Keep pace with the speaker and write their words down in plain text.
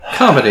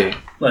Comedy.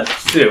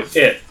 Let's do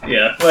it.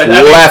 Yeah.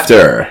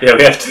 Laughter. Yeah,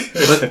 we have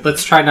to.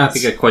 Let's try not to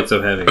get quite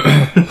so heavy.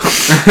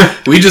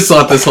 We just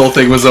thought this whole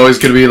thing was always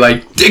going to be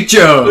like dick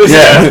jokes.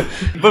 Yeah.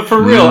 But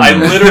for real, I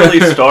literally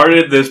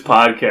started this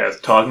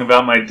podcast talking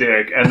about my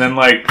dick, and then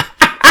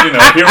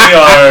here we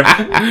are.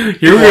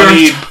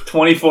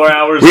 24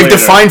 hours We've later.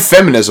 defined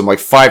feminism like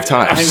 5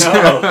 times. I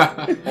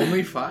know.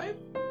 Only 5?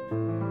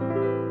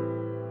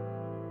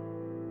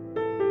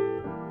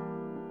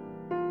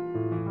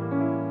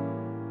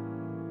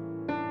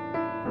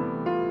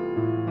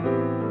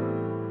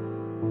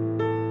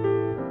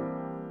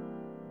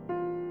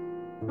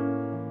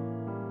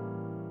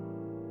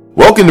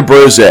 Welcome to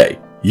Brose.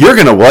 You're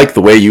going to like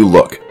the way you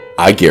look.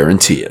 I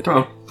guarantee it.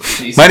 Oh,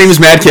 My name is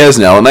Matt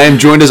Casnell, and I am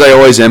joined as I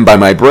always am by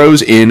my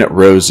bros in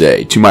Rose.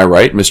 To my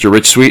right, Mr.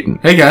 Rich Sweeten.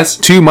 Hey, guys.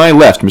 To my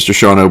left, Mr.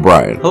 Sean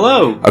O'Brien.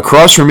 hello.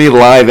 Across from me,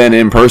 live and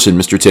in person,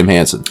 Mr. Tim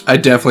Hansen. I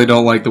definitely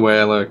don't like the way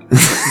I look.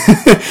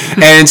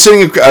 And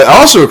sitting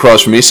also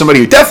across from me, somebody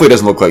who definitely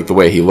doesn't look like the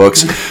way he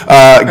looks,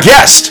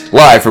 guest,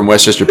 live from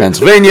Westchester,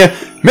 Pennsylvania,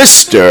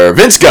 Mr.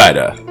 Vince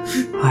Guida.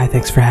 Hi,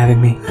 thanks for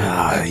having me.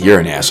 You're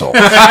an asshole.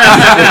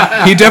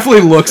 He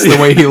definitely looks the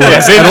way he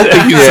looks. I don't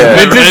think he's...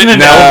 Vince isn't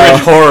an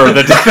eldritch horror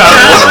that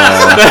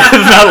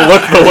does not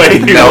look the way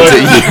he looks.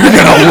 You're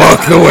gonna look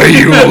the way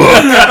you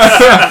look.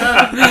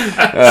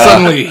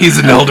 Suddenly, he's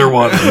an elder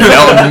one.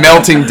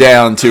 Melting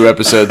down 2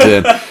 episodes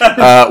in.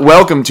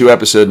 Welcome to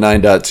episode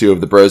 9.2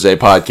 of the Brose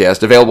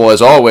podcast, available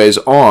as always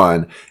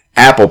on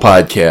Apple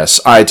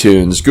Podcasts,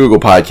 iTunes, Google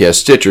Podcasts,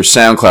 Stitcher,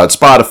 SoundCloud,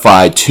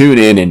 Spotify,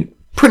 TuneIn, and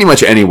pretty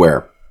much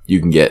anywhere you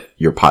can get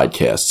your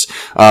podcasts.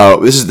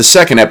 This is the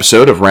second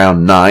episode of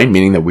round 9,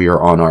 meaning that we are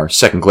on our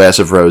second glass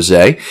of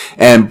rosé.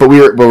 But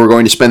we're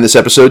going to spend this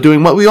episode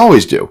doing what we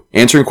always do,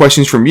 answering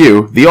questions from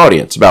you, the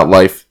audience, about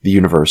life, the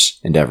universe,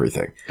 and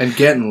everything. And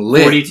getting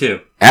lit.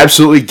 42.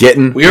 Absolutely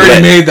getting We already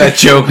lit. made that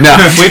joke. No.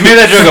 We've made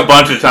that joke a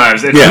bunch of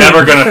times. It's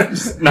never gonna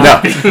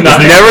not be. It's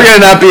never going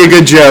to not be a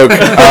good joke.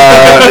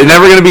 It's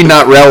never going to be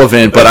not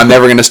relevant, but I'm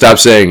never going to stop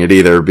saying it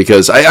either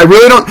because I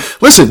really don't...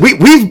 Listen,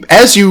 we've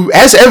as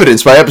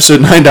evidenced by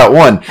episode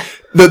 9.1,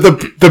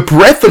 the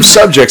breadth of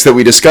subjects that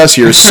we discuss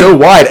here is so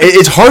wide.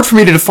 It's hard for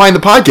me to define the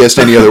podcast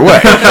any other way.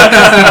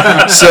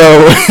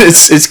 So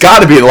it's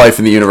got to be life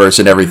in the universe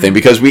and everything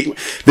because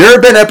there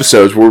have been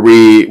episodes where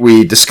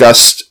we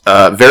discussed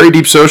very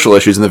deep social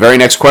issues, and the very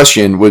next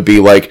question would be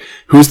like,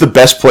 who's the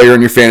best player in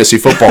your fantasy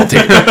football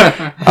team?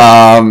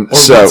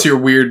 What's your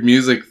weird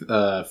music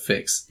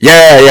fix?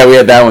 Yeah, we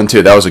had that one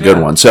too. That was a good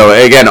one. So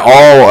again,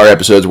 all our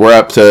episodes, we're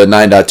up to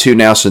 9.2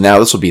 now, so now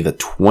this will be the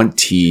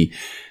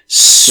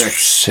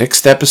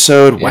 26th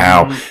episode.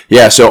 Wow.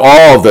 Yeah, so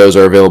all of those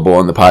are available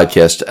on the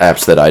podcast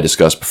apps that I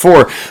discussed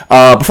before.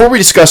 Before we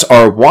discuss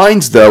our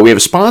wines, though, we have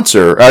a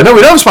sponsor. No,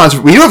 we don't have a sponsor.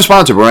 We do have a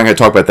sponsor, but we're not going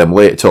to talk about them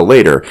till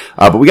later.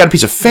 But we got a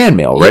piece of fan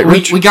mail, right,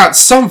 Rich? We got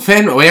some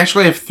fan mail. We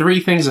actually have 3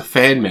 things of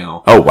fan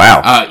mail. Oh,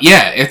 wow.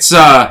 Yeah, it's,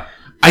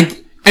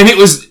 and it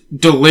was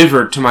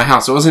delivered to my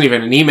house. It wasn't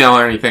even an email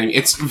or anything.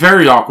 It's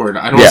very awkward.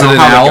 I don't know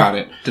how I got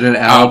it. Did an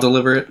owl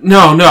deliver it?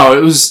 No,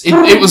 it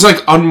was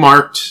like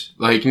unmarked,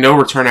 like no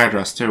return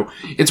address too.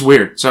 It's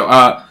weird. So,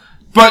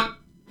 but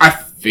I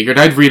figured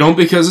I'd read them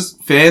because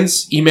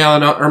fans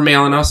emailing or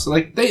mailing us,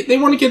 like they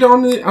want to get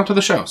onto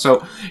the show.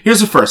 So here's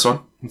the first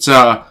one. It's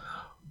well,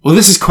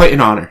 this is quite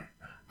an honor.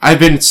 I've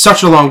been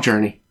such a long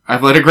journey.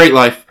 I've led a great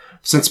life.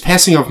 Since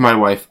passing of my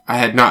wife, I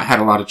had not had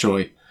a lot of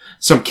joy.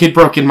 Some kid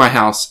broke in my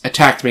house,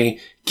 attacked me,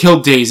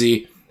 killed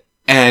Daisy,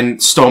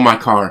 and stole my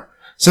car.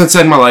 Since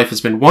then, my life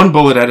has been one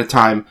bullet at a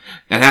time,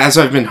 and as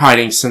I've been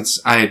hiding since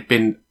I had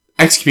been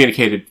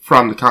excommunicated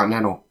from the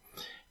Continental.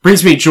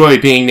 Brings me joy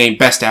being named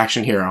Best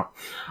Action Hero.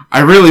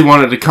 I really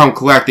wanted to come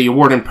collect the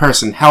award in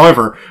person.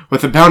 However,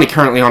 with the bounty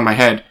currently on my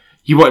head,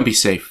 you wouldn't be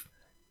safe.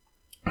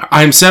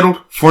 I am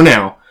settled for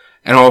now,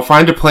 and I will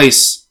find a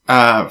place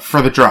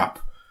for the drop.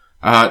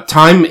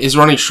 Time is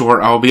running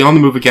short. I will be on the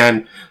move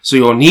again, so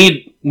you'll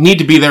need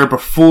to be there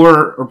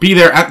be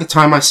there at the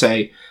time I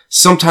say,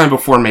 sometime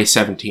before May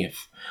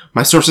 17th.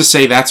 My sources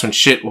say that's when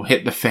shit will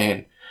hit the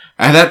fan.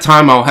 At that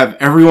time, I'll have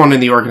everyone in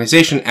the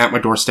organization at my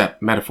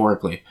doorstep,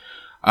 metaphorically.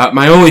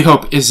 My only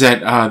hope is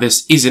that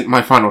this isn't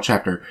my final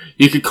chapter.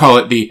 You could call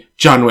it the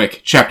John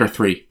Wick Chapter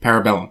 3,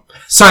 Parabellum.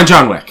 Signed,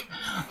 John Wick.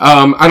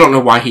 I don't know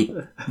why he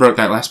wrote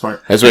that last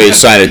part. That's why he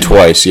signed it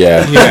twice,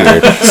 yeah.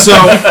 So,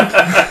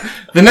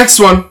 the next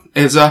one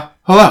is,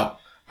 hello.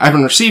 I've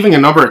been receiving a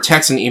number of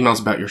texts and emails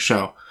about your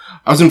show.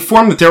 I was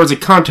informed that there was a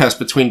contest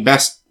between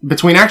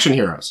action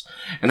heroes,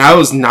 and I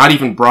was not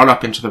even brought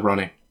up into the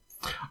running.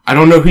 I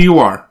don't know who you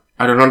are.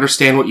 I don't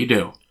understand what you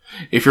do.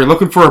 If you're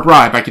looking for a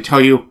bribe, I can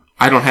tell you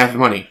I don't have the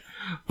money.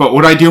 But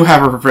what I do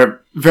have are a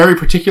very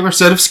particular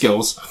set of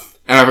skills,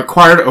 and I've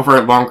acquired over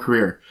a long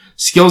career.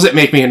 Skills that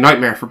make me a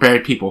nightmare for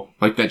bad people,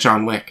 like that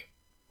John Wick.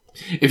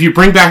 If you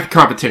bring back the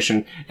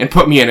competition and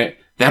put me in it,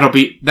 that'll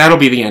be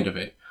the end of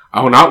it.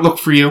 I will not look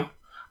for you.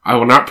 I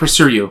will not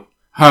pursue you.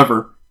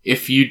 However,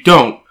 if you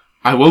don't,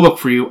 I will look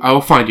for you, I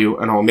will find you,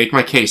 and I will make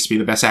my case to be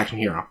the best action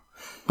hero.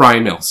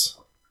 Brian Mills.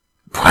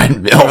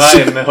 Brian Mills.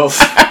 Ryan Mills.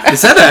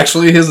 Is that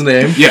actually his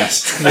name?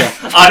 Yes.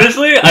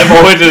 Honestly, I've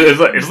always it's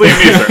Liam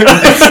Neeson.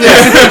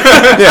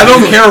 I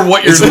don't care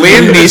what you're It's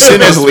Liam Neeson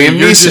as supposed to be. Liam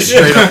You're just Neeson.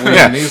 straight up Liam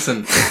Yeah.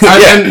 Neeson.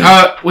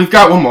 And we've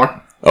got one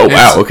more. Oh, wow,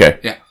 It's- okay.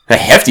 Yeah. A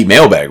hefty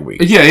mailbag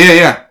week.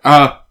 Yeah.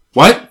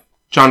 What?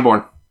 John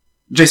Bourne.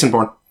 Jason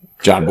Bourne.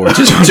 John Bourne.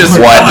 Just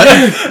what?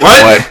 What?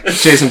 What?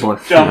 Jason Bourne.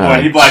 John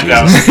Boy, he blacked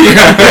out.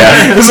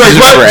 Yeah. It's like,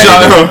 Just what?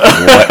 random.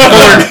 What?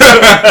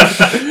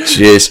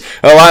 Jeez.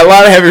 A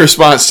lot of heavy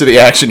response to the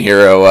action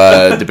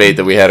hero debate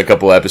that we had a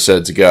couple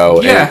episodes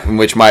ago. Yeah. In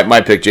which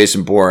my pick,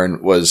 Jason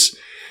Bourne, was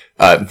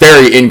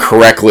very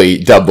incorrectly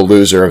dubbed the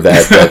loser of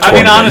that. I mean,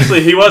 tournament.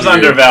 honestly, he was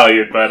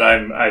undervalued, but I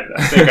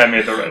think I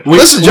made the right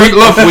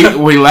choice.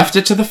 We left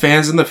it to the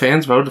fans, and the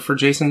fans voted for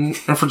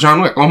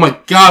John Wick. Oh my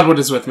God, what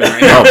is with me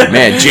right now? Oh,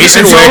 man.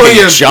 Jason It's only Wick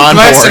a and John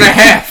glass Bourne. and a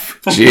half.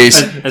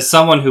 Jeez. As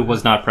someone who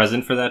was not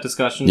present for that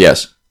discussion,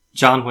 Yes.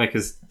 John Wick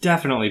is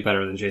definitely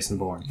better than Jason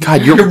Bourne.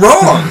 God, you're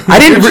wrong. I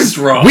didn't. You're just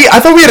wrong. I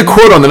thought we had a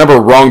quote on the number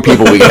of wrong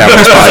people we could have on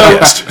this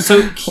podcast.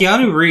 So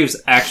Keanu Reeves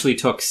actually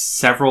took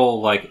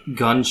several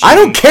gun. I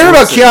don't care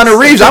about Keanu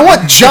Reeves. I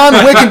want John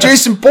Wick and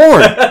Jason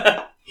Bourne.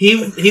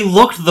 He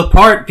looked the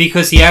part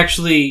because he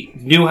actually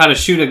knew how to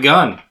shoot a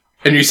gun.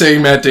 And you're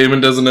saying Matt Damon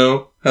doesn't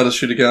know how to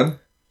shoot a gun?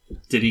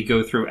 Did he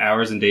go through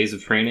hours and days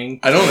of training?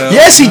 I don't know.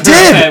 Yes, he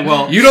did. Okay,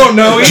 well, You don't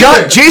know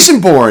either.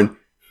 Jason Bourne.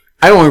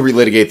 I don't want to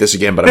relitigate this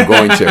again, but I'm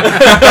going to.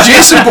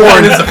 Jason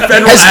Bourne is a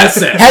federal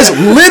asset. has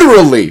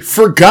literally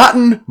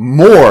forgotten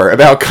more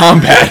about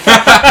combat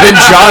than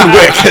John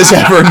Wick has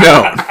ever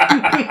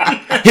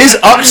known. His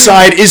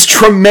upside is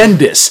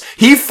tremendous.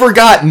 He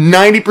forgot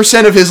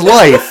 90% of his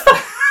life.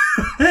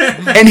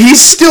 And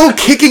he's still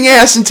kicking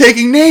ass and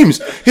taking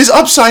names. His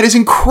upside is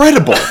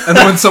incredible. And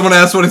then when someone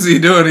asks what is he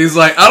doing, he's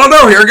like, I don't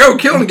know, here I go,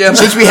 killing again.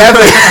 Since we have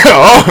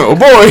oh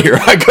boy, here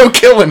I go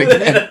killing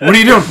again. What are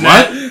you doing?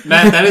 What?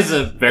 Matt, that is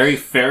a very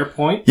fair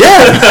point. Yeah.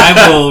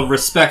 I will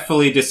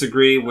respectfully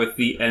disagree with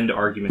the end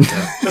argument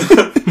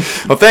there.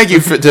 Well, thank you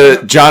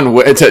to John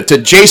to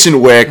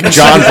Jason Wick,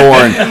 John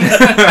Bourne,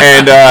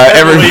 and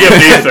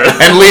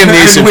Liam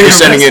Neeson for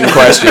sending in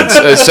questions,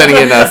 sending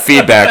in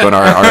feedback on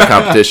our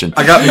competition.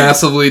 I got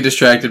massively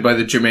distracted by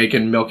the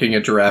Jamaican milking a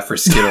giraffe for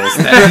Skittles.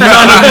 That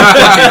none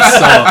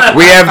of them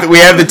fucking saw. We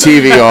have the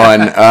TV on.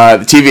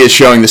 The TV is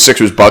showing the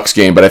Sixers-Bucks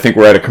game, but I think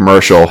we're at a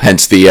commercial.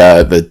 Hence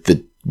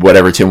the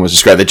whatever Tim was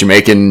describing, the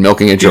Jamaican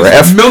milking a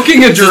giraffe.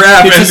 Milking a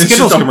giraffe It's a and it's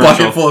Skittles just a commercial.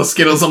 bucket full of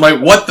Skittles. I'm like,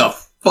 what the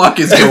fuck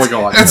is going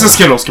on? It's a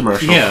Skittles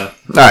commercial. Yeah.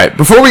 All right,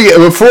 before we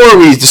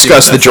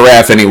discuss the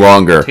giraffe any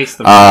longer, Taste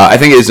the I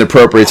think it is an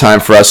appropriate time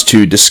for us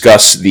to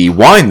discuss the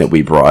wine that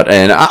we brought,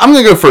 and I'm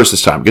going to go first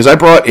this time because I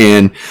brought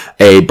in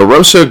a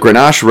Barossa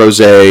Grenache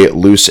Rosé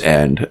Loose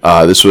End.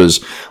 This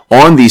was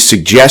on the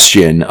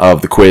suggestion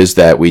of the quiz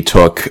that we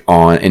took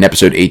in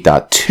episode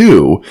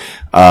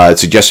 8.2,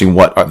 suggesting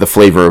what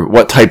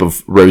type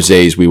of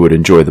rosés we would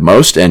enjoy the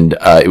most, and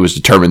it was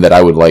determined that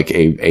I would like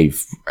a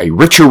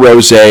richer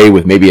rosé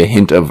with maybe a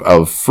hint of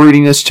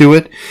fruitiness to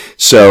it.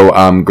 So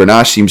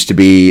Grenache seems to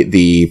be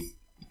the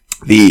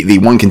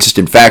one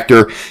consistent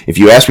factor. If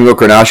you ask me what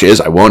Grenache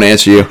is, I won't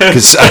answer you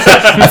because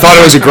I thought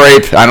it was a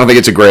grape. I don't think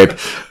it's a grape,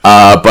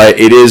 but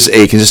it is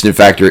a consistent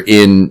factor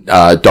in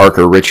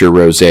darker, richer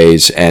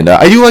rosés, and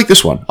I do like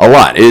this one a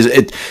lot.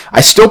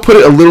 I still put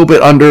it a little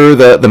bit under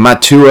the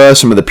Matua,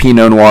 some of the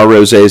Pinot Noir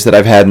rosés that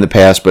I've had in the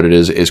past, but it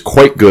is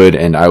quite good,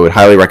 and I would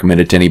highly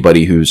recommend it to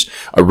anybody who's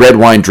a red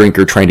wine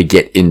drinker trying to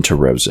get into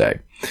rosé.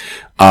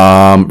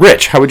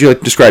 Rich, how would you like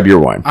to describe your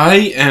wine?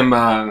 I am,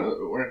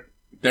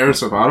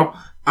 there's a bottle.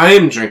 I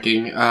am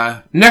drinking,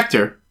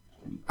 Nectar.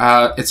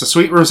 It's a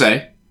sweet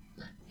rosé.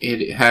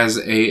 It has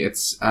a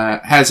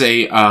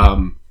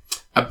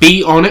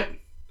bee on it.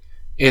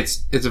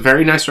 It's a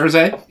very nice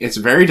rosé. It's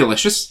very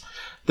delicious.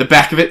 The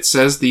back of it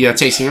says the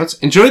tasting notes.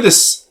 Enjoy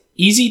this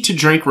easy to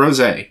drink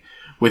rosé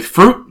with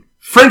fruit,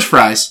 French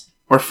fries,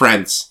 or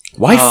friends.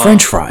 Why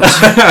French fries?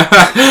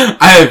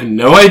 I have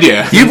no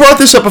idea. You brought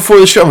this up before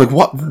the show. I'm like,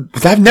 what?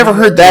 I've never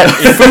heard that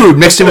food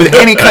mixed in with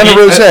any kind of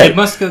It rosé.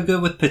 must go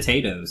good with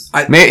potatoes.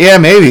 Yeah,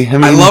 maybe. I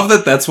mean, I love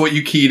that that's what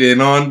you keyed in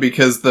on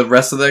because the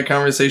rest of that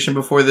conversation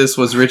before this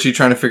was Richie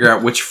trying to figure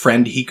out which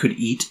friend he could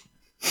eat.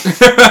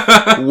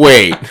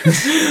 Wait.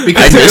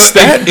 Because I missed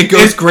that? It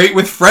goes great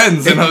with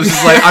friends, and I was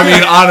just like, I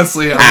mean,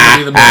 honestly, I'm gonna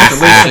be the most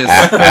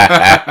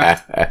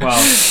delicious.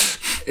 Well,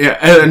 Yeah,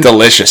 and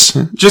Delicious.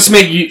 just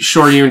make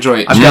sure you enjoy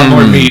it. I've got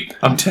more meat.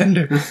 I'm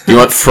tender. You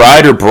want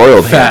fried or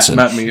broiled, Fat, Hanson?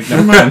 not meat.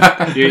 Never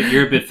mind.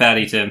 you're a bit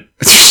fatty, Tim.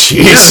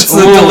 Jeez. It's a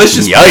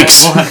delicious.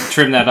 Yikes. We'll have to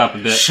trim that up a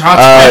bit. Sean,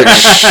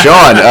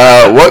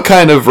 what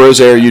kind of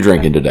rosé are you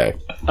drinking today?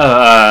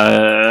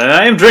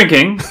 I am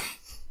drinking.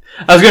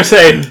 I was going to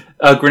say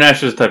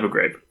Grenache is a type of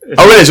grape.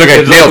 Oh, it is?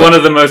 Okay, It's nailed it. one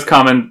of the most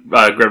common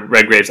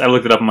red grapes. I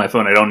looked it up on my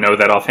phone. I don't know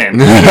that offhand.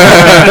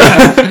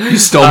 You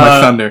stole my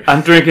thunder.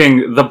 I'm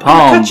drinking The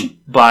Palm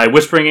by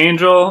Whispering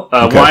Angel,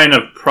 wine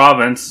of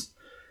Provence.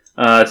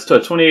 It's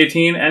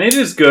 2018, and it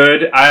is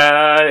good.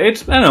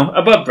 It's, I don't know,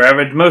 above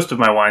average. Most of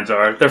my wines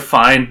are. They're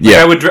fine.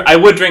 Yeah. Like, I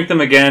would drink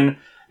them again.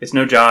 It's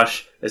no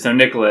Josh. It's no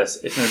Nicholas.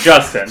 It's no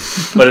Justin.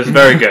 But it's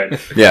very good.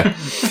 Yeah.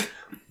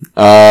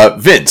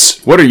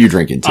 Vince, what are you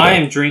drinking today? I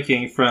am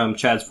drinking from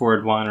Chad's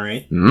Ford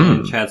Winery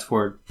in Chad's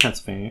Ford,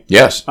 Pennsylvania.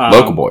 Yes,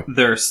 local boy.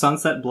 Their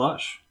Sunset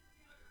Blush,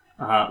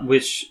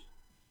 which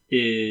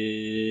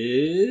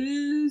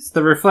is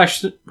the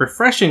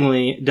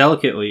refreshingly,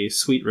 delicately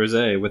sweet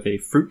rosé with a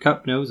fruit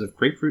cup nose of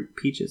grapefruit,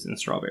 peaches, and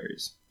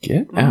strawberries.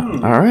 Get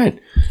out. All right.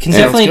 Can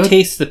definitely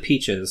taste the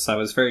peaches. I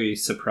was very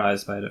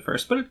surprised by it at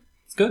first, but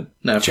it's good.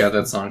 Now I've got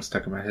that song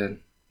stuck in my head.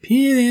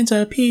 Peelings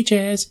of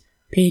peaches,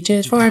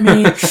 peaches for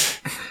me.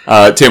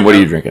 Tim, what are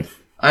you drinking?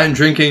 I'm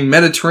drinking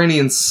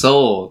Mediterranean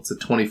Soul. It's a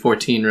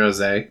 2014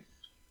 rosé.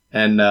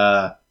 And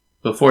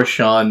before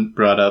Sean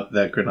brought up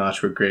that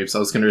Grenache with grapes, I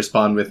was going to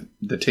respond with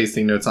the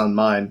tasting notes on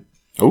mine.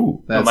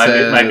 Ooh. That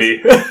Might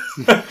be.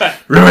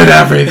 ruin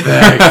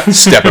everything.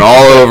 Stepping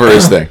all over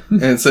his thing.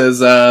 And it says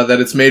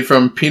that it's made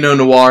from Pinot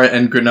Noir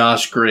and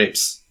Grenache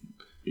grapes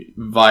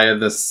via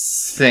the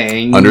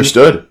Sang.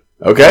 Understood.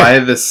 Okay.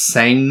 Via the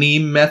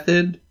Sagny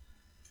method.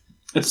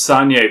 It's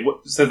Saunier.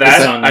 So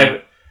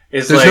that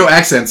is There's like, no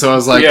accent, so I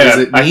was like, is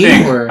it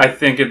neat or? I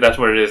think that's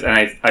what it is,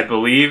 and I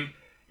believe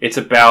it's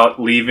about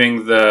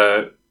leaving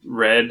the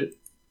red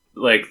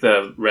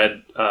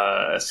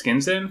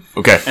skins in,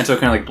 Okay. and so it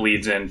kind of like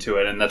bleeds into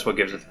it, and that's what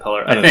gives it the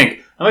color. I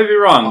think I might be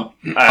wrong.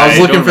 I was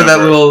looking don't for that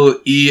remember.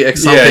 little E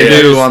accent Yeah, they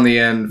yeah. do on the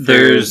end.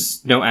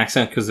 There's no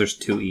accent because there's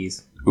 2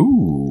 E's.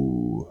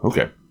 Ooh.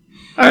 Okay.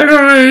 I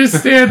don't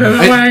understand the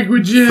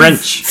languages.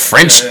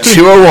 French.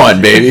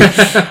 201, baby.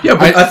 Yeah,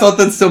 but I thought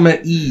that still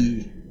meant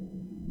E.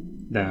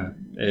 No,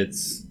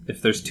 it's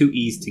if there's 2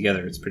 E's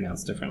together, it's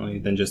pronounced differently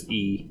than just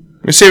E.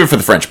 We'll save it for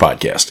the French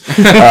podcast.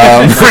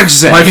 French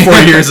Zay. My 4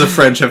 years of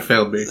French have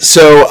failed me.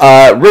 So,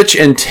 Rich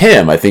and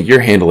Tim, I think you're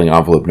handling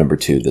envelope number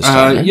 2 this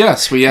time. Right?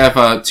 Yes, we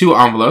have 2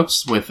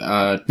 envelopes with.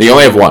 You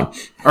only have 1.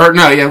 Or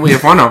no, yeah, we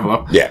have 1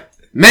 envelope. Yeah.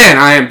 Man,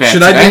 I am bad. Should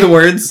today. I do the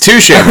words?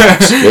 2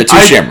 shamrocks. There are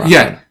 2 shamrocks.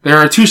 Yeah, there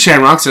are 2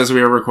 shamrocks as we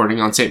are recording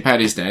on St.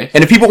 Patty's Day.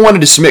 And if people wanted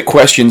to submit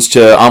questions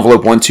to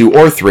envelope 1, 2,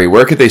 or 3,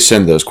 where could they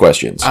send those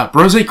questions?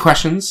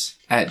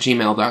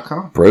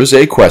 Brosequestions@gmail.com.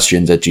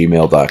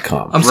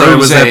 brosequestions@gmail.com. I'm sorry,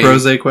 was that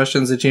Brose.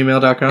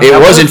 brosequestions@gmail.com? It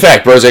was, in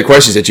fact,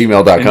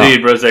 brosequestions@gmail.com.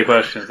 Indeed,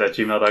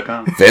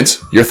 rosequestions@gmail.com.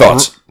 Vince, your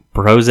thoughts?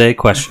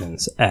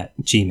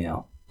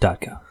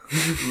 brosequestions@gmail.com.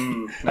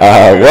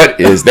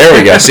 What is... There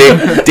we go. See?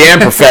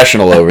 Damn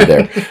professional over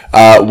there.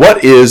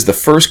 What is the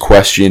first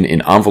question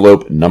in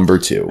envelope number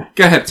 2?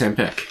 Go ahead, Tim,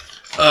 pick.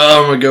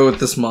 I'm going to go with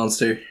this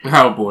monster.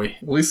 Oh, boy.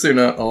 At least they're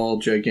not all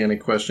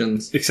gigantic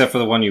questions. Except for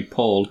the one you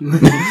pulled. He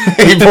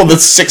pulled the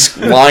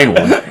 6-line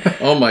one.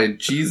 Oh my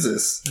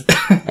Jesus.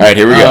 All right,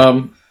 here we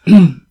go.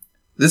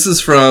 This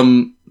is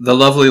from the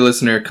lovely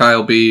listener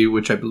Kyle B,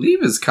 which I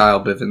believe is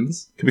Kyle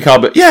Bivens. Could be Kyle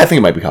Bivens. Yeah, I think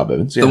it might be Kyle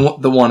Bivens. Yeah.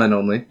 The one and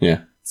only.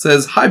 Yeah.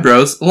 Says, hi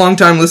bros, long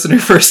time listener,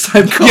 first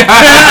time call.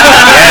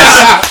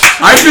 Yes!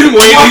 I've been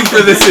waiting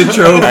for this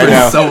intro I for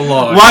know. so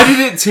long. Why did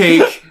it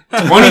take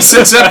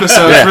 26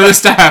 episodes for this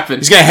to happen?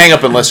 He's going to hang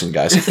up and listen,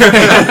 guys.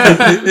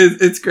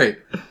 It's great.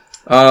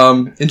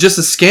 In just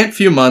a scant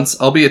few months,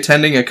 I'll be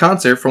attending a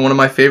concert for one of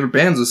my favorite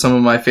bands with some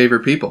of my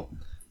favorite people.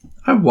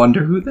 I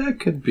wonder who that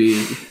could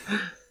be.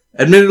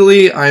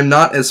 Admittedly, I am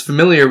not as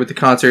familiar with the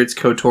concert's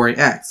co-touring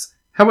acts.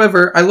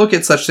 However, I look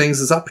at such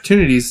things as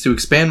opportunities to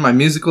expand my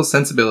musical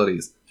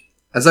sensibilities,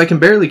 as I can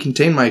barely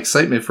contain my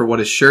excitement for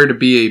what is sure to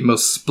be a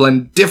most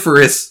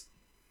splendiferous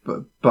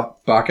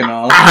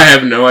Bacchanal. I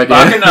have no idea.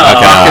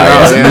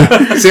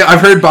 Bacchanal. See,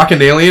 I've heard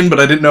Bacchanalian, but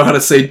I didn't know how to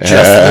say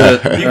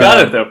just the... You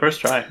got it, though. First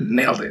try.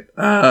 Nailed it.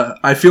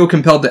 I feel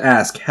compelled to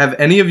ask, have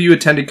any of you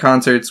attended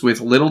concerts with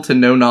little to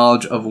no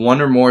knowledge of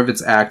one or more of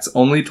its acts,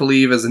 only to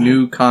leave as a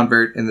new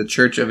convert in the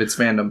church of its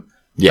fandom?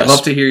 Yes. I'd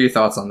love to hear your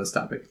thoughts on this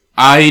topic.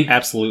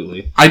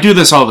 Absolutely. I do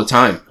this all the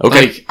time.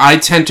 Okay. Like, I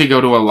tend to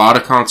go to a lot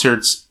of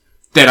concerts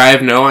that I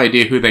have no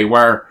idea who they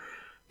were,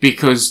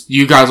 because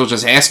you guys will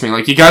just ask me,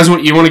 like, you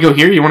want to go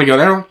here? You want to go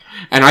there?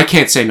 And I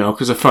can't say no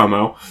because of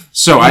FOMO.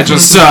 So I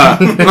just,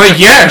 like,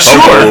 yeah,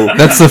 sure.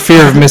 That's the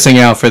fear of missing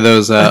out for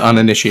those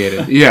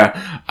uninitiated.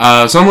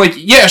 Yeah. So I'm like,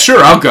 yeah, sure,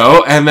 I'll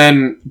go. And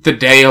then the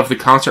day of the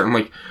concert, I'm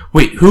like,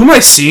 wait, who am I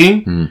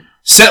seeing?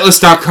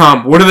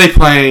 Setlist.com. What are they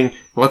playing?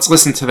 Let's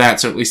listen to that.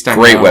 So at least I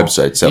Great know.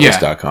 website,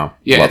 setlist.com.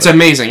 Yeah, Love it's it.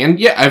 amazing. And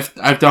yeah,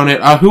 I've done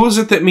it. Who was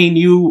it that me and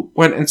you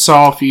went and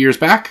saw a few years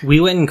back?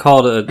 We went and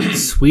called a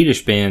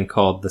Swedish band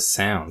called The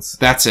Sounds,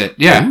 That's it.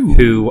 Yeah.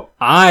 who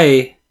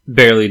I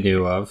barely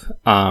knew of.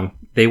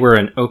 They were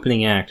an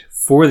opening act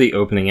for the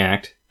opening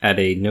act at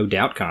a No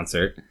Doubt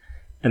concert.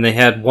 And they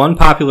had one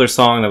popular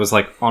song that was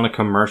like on a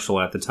commercial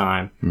at the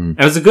time.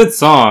 It was a good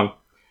song.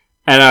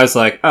 And I was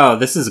like, oh,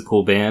 this is a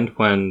cool band,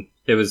 when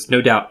it was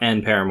No Doubt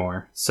and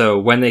Paramore. So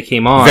when they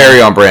came on... Very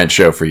on brand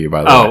show for you,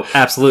 by the way. Oh,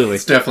 absolutely.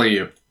 It's definitely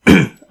you.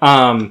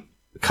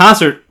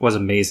 Concert was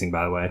amazing,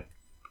 by the way.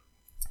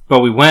 But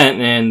we went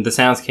and The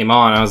Sounds came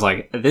on, and I was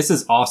like, this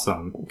is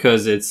awesome,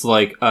 because it's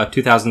like a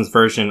 2000s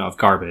version of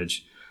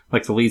Garbage.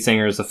 Like, the lead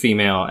singer is a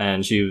female,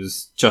 and she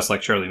was just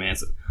like Shirley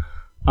Manson.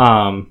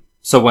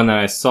 So when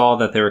I saw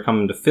that they were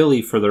coming to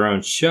Philly for their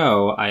own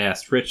show, I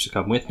asked Rich to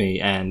come with me,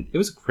 and it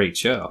was a great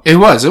show. It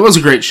was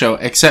a great show,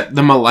 except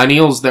the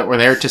millennials that were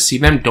there to see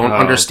them don't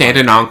understand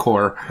an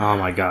encore. Oh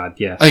my god,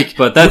 yes. Like,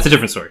 but that's a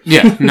different story.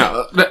 Yeah,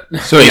 no.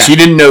 So you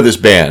didn't know this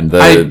band,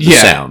 the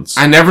sounds.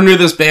 I never knew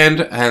this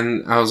band,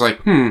 and I was like,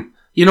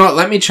 you know what,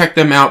 let me check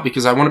them out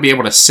because I want to be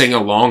able to sing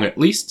along at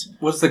least.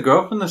 Was the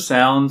girl from the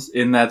Sounds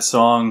in that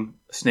song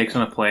Snakes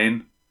on a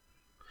Plane?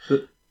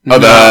 Oh,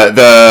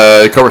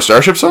 the Cobra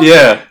Starship song?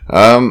 Yeah.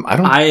 I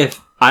don't. I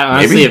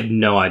honestly have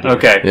no idea.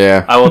 Okay.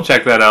 Yeah. I will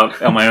check that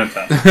out on my own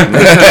time.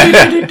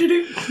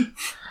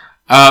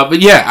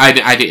 But yeah,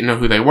 I didn't know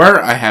who they were.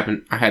 I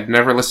had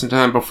never listened to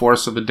them before.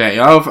 So the day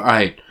of,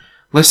 I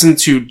listened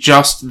to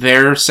just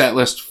their set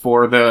list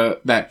for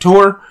that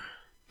tour.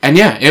 And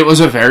yeah, it was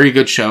a very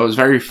good show. It was a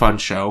very fun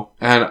show.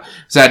 And it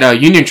was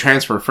at Union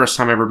Transfer, first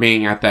time ever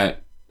being at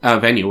that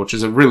venue, which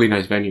is a really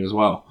nice venue as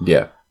well.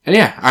 Yeah. And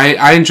yeah,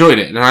 I enjoyed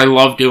it, and I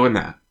love doing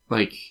that.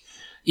 Like,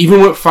 even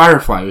with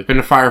Firefly, we've been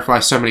to Firefly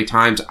so many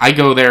times, I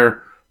go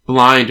there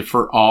blind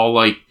for all,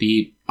 like,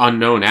 the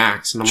unknown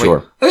acts, and I'm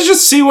like, let's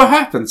just see what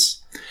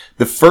happens.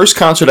 The first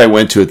concert I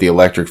went to at the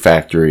Electric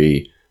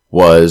Factory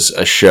was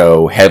a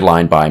show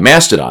headlined by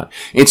Mastodon.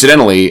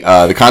 Incidentally,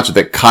 the concert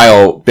that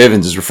Kyle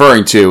Bivens is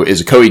referring to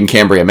is a Coheed and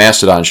Cambria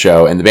Mastodon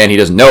show, and the band he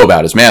doesn't know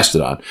about is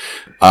Mastodon,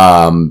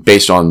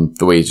 based on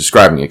the way he's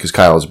describing it, because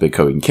Kyle is a big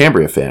Coheed and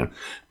Cambria fan.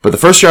 But the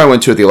first show I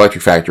went to at the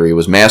Electric Factory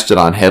was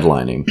Mastodon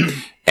headlining,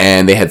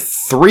 and they had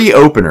 3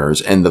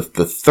 openers, and the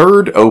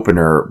third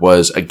opener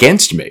was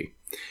Against Me,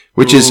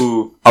 which is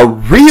a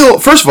real,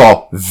 first of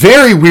all,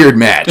 very weird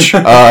match,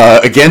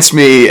 Against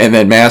Me and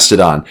then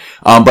Mastodon.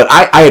 But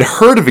I had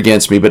heard of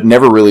Against Me, but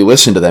never really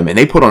listened to them, and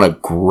they put on a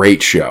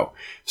great show.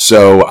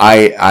 So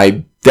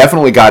I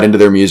definitely got into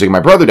their music.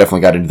 My brother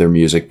definitely got into their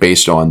music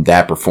based on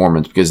that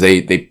performance, because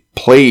they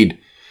played,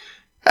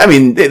 I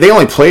mean, they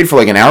only played for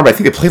like an hour, but I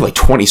think they played like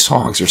 20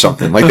 songs or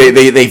something. Like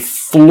they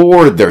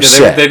floored their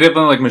set. They did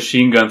like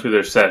machine gun through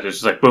their set. It's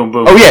just like boom,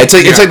 boom. Oh yeah,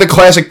 it's like the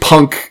classic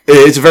punk.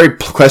 It's a very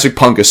classic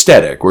punk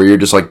aesthetic where you're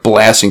just like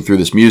blasting through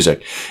this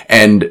music.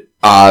 And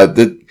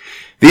the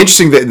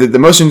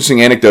most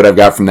interesting anecdote I've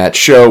got from that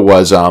show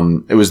was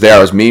it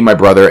was me, my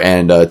brother,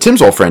 and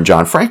Tim's old friend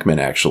John Frankman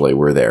actually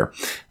were there.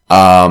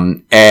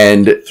 And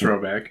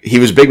throwback. He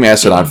was a big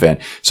Mastodon fan.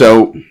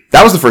 So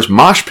that was the first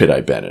mosh pit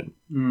I'd been in.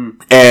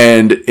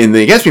 And in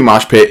the Against Me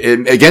mosh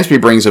pit, Against Me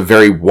brings a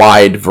very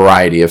wide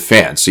variety of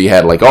fans. So you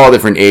had like all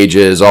different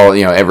ages, all,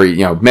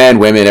 men,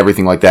 women,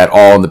 everything like that,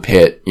 all in the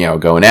pit,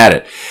 going at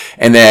it.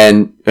 And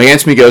then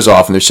Against Me goes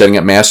off and they're setting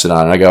up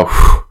Mastodon, and I go,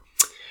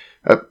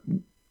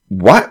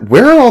 what?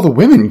 Where are all the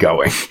women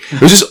going?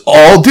 It was just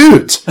all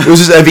dudes. It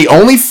was just the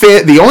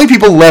only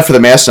people left for the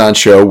Mastodon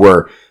show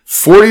were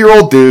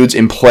 40-year-old dudes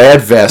in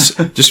plaid vests,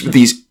 just with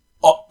these.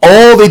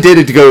 All they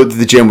did to go to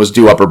the gym was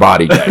do upper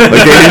body day. Like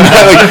they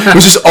didn't, it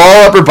was just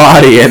all upper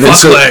body, and then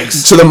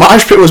so the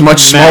mosh pit was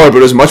much smaller, but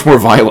it was much more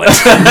violent.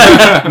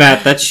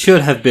 Matt, that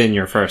should have been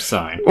your first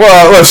sign.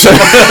 Well, listen,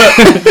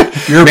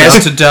 you're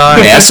about to die.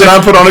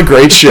 Mastodon put on a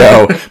great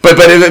show, but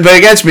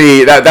Against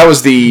Me, that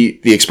was the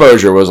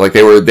exposure was like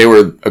they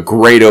were a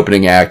great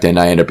opening act, and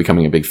I ended up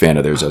becoming a big fan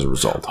of theirs as a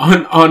result.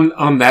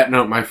 On that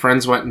note, my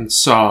friends went and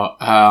saw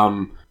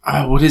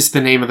what is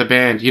the name of the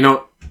band?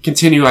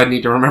 Continue. I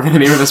need to remember the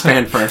name of this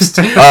band first.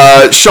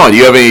 Sean, do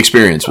you have any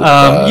experience with?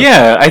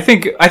 Yeah, I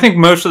think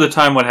most of the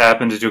time what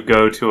happens is you'll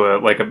go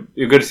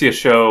to see a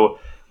show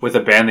with a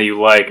band that you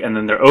like, and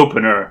then their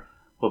opener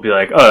will be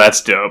like, oh,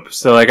 that's dope.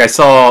 So like I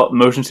saw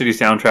Motion City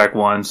Soundtrack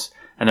once,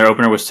 and their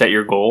opener was Set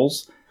Your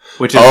Goals,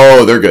 which is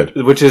they're good.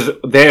 Which is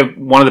they have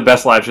one of the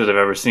best live shows I've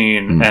ever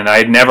seen, and I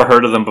had never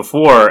heard of them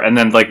before, and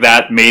then like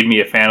that made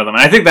me a fan of them.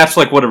 And I think that's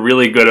like what a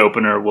really good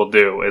opener will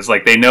do is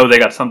like they know they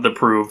got something to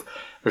prove.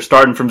 They're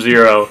starting from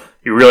zero.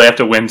 You really have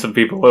to win some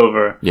people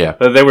over. Yeah.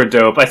 But they were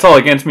dope. I saw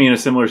Against Me in a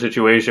similar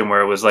situation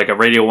where it was like a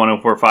Radio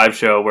 104.5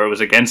 show where it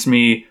was Against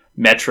Me,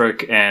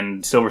 Metric,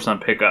 and Silver Sun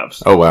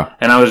Pickups. Oh, wow.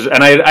 And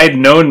I'd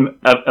known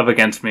of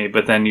Against Me,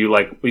 but then you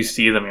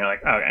see them and you're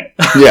like, okay.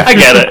 Yeah. I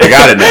get it. I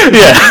got it now.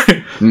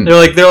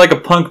 Yeah. They're like a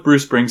punk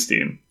Bruce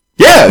Springsteen.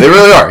 Yeah, they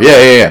really are.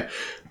 Yeah.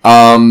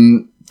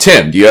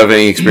 Tim, do you have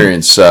any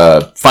experience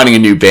finding a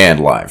new band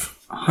live?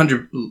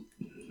 100.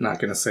 Not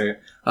gonna say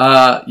it.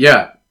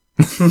 Yeah.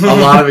 A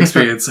lot of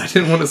experience. I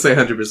didn't want to say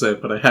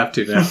 100%, but I have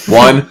to now.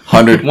 100%.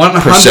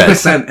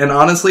 100%. And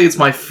honestly, it's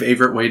my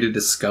favorite way to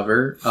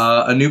discover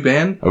a new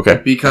band. Okay.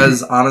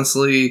 Because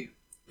honestly,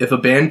 if a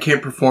band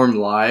can't perform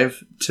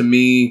live, to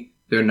me,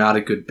 they're not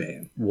a good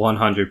band.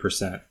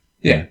 100%.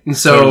 Yeah.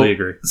 Totally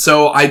agree.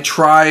 So I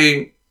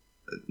try.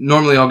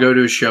 Normally, I'll go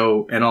to a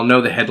show and I'll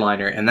know the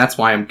headliner, and that's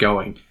why I'm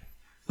going.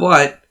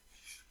 But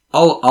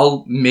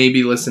I'll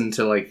maybe listen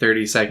to like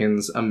 30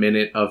 seconds, a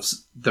minute of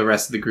the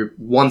rest of the group,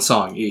 one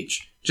song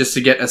each, just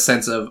to get a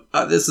sense of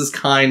this is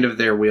kind of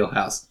their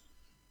wheelhouse.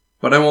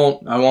 But I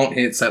won't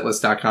hit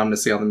setlist.com to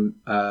see all them,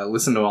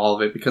 listen to all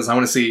of it, because I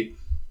want to see.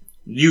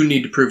 You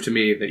need to prove to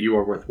me that you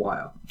are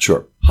worthwhile.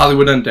 Sure.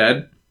 Hollywood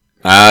Undead,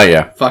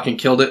 Yeah. Fucking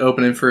killed it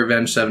opening for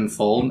Avenged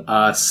Sevenfold.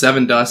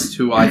 Seven Dust,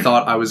 who I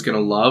thought I was gonna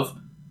love.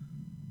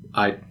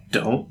 I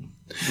don't.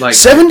 Like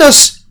Seven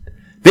Dust,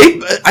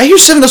 I hear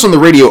Seven Dust on the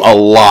radio a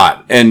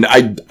lot, and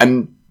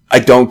I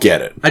don't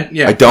get it.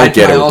 I don't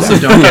get it. I also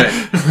don't get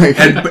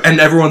it. And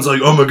everyone's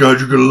like, "Oh my god,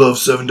 you're gonna love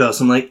Seven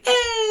Dust." I'm like,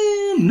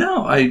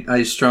 no,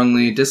 I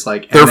strongly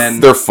dislike.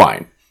 And They're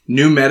fine.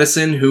 New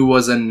Medicine, who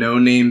was a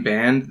no-name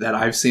band that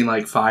I've seen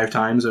like 5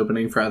 times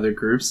opening for other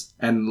groups,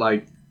 and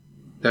like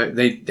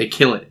they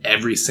kill it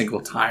every single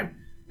time,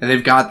 and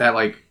they've got that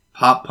like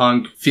pop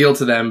punk feel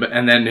to them,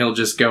 and then he'll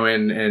just go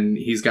in and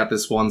he's got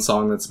this one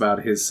song that's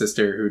about his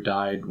sister who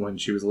died when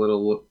she was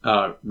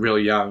real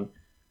young,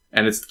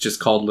 and it's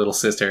just called Little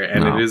Sister,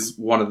 and it is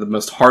one of the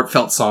most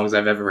heartfelt songs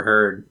I've ever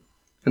heard.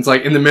 It's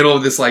like in the middle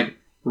of this like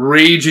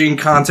raging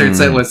concert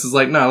set list, is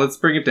like, no, let's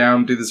bring it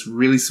down, do this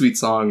really sweet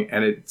song,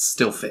 and it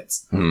still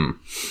fits.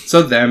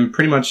 So them,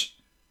 pretty much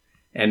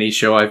any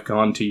show I've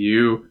gone to,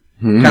 you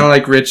kind of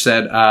like Rich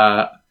said,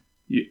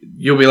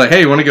 you'll be like, hey,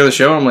 you want to go to the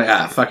show? I'm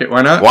like, fuck it,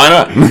 why not? Why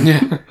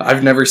not?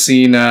 I've never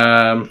seen,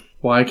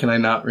 why can I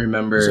not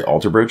remember? Is it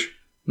Alter Bridge?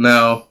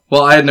 No.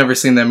 Well, I had never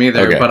seen them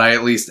either, Okay. but I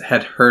at least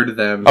had heard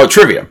them. Oh,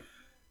 Trivium.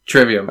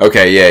 Trivium.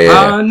 Okay,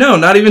 yeah. No,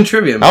 not even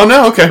Trivium. Oh,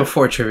 no, okay.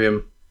 Before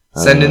Trivium.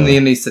 Send in the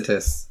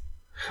Anesthetists.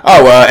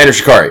 Oh, Enter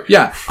Shikari.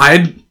 Yeah,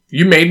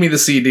 you made me the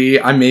CD.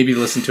 I maybe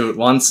listened to it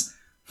once,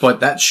 but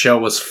that show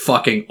was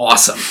fucking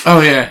awesome. Oh,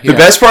 yeah. The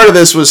best part of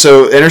this was,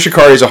 so Enter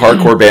Shikari is a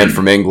hardcore band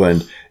from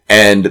England,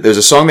 and there's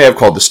a song they have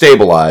called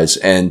Destabilize,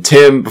 and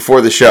Tim,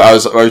 before the show, I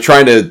was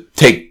trying to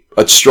take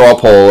a straw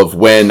poll of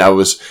when I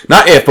was,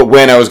 not if, but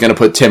when I was going to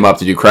put Tim up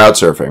to do crowd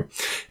surfing.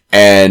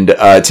 And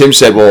Tim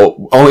said,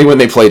 well, only when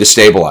they play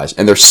Destabilize.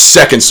 And their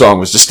second song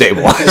was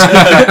Destabilize.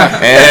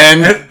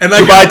 and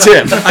goodbye,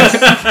 Tim.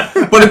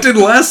 But it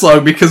didn't last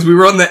long because we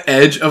were on the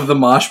edge of the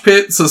mosh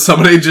pit, so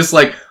somebody just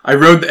like, I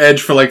rode the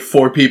edge for like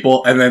 4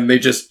 people, and then they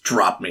just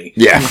dropped me.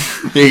 Yeah.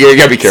 You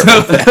gotta be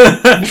careful.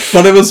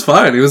 But it was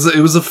fine. It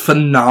was a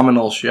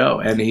phenomenal show,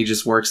 and he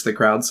just works the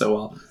crowd so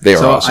well. They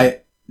are awesome.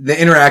 The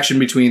interaction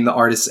between the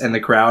artists and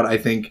the crowd, I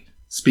think,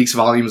 speaks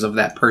volumes of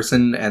that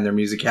person and their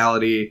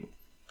musicality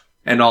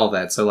and all of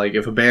that. So, like,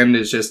 if a band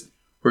is just,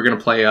 we're going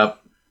to play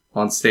up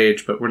on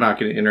stage, but we're not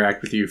going to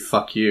interact with you,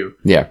 fuck you.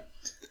 Yeah.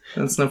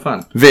 That's no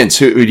fun. Vince,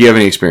 do you have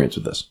any experience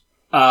with this?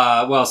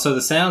 Well, so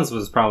the sounds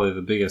was probably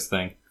the biggest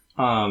thing.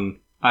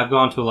 I've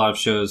gone to a lot of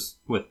shows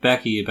with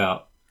Becky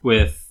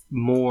with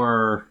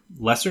more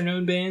lesser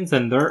known bands,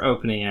 and their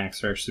opening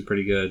acts are actually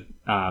pretty good.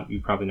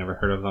 You've probably never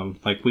heard of them.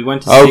 Like, we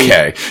went to see...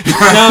 Okay. No,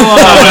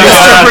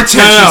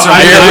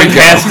 I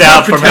passed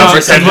out from how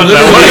pretentious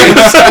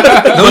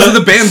Those are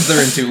the bands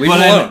they're into. Leave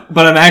them alone.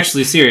 But I'm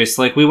actually serious.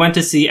 Like, we went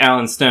to see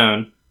Alan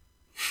Stone.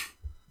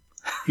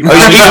 You Oh,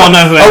 probably don't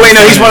know who Alan wait, no,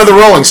 Stone he's is. one of the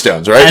Rolling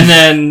Stones, right? And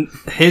then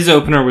his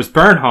opener was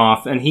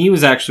Bernhoff, and he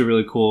was actually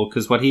really cool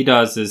because what he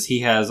does is he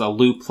has a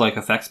loop like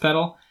effects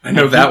pedal. I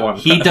know that one.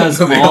 He I does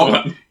know the other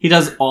one. he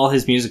does all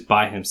his music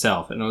by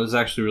himself, and it was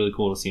actually really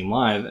cool to see him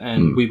live.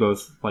 And we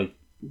both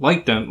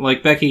liked him.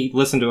 Like, Becky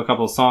listened to a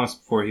couple of songs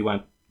before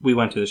we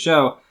went to the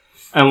show,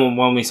 and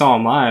when we saw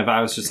him live,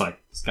 I was just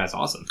like, this guy's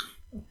awesome.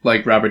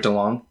 Like Robert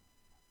DeLong?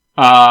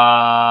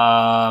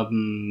 At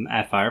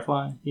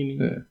Firefly, you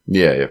mean?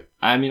 Yeah.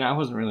 I mean, I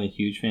wasn't really a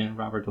huge fan of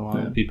Robert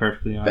DeLong, to be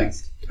perfectly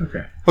honest.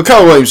 Okay. Well,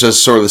 Kyle Williams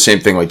does sort of the same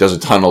thing, like does a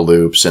ton of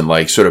loops and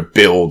like sort of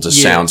builds a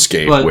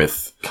soundscape but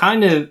with...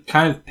 Kind of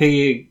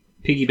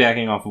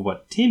piggybacking off of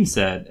what Tim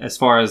said, as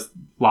far as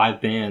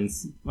live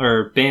bands,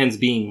 or bands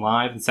being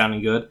live and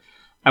sounding good,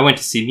 I went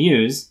to see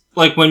Muse.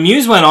 Like, when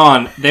Muse went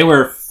on, they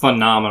were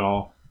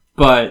phenomenal,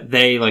 but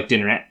they, like,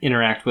 didn't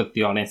interact with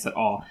the audience at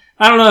all.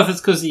 I don't know if it's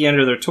because of the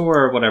end of their tour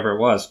or whatever it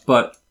was,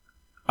 but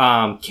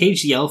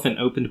Cage the Elephant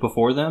opened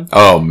before them.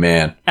 Oh,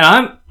 man.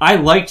 And I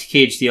liked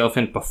Cage the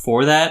Elephant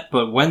before that,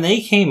 but when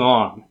they came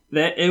on,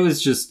 it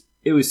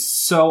was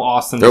so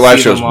awesome. Their to live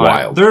see show's them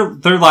live.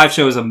 wild. Their live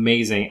show is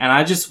amazing, and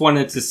I just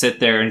wanted to sit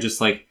there and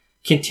just like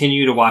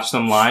continue to watch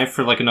them live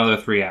for like another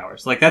 3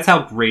 hours. Like, that's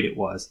how great it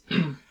was.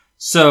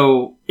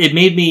 So it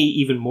made me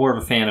even more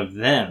of a fan of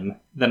them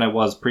than I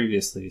was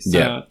previously. So,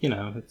 Yeah. you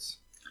know, it's...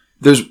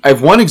 I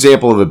have one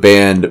example of a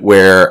band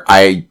where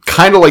I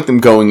kind of like them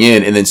going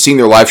in, and then seeing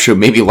their live show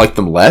maybe like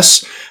them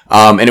less.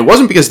 And it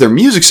wasn't because their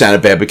music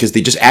sounded bad, because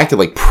they just acted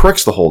like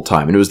pricks the whole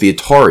time, and it was the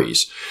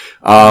Ataris.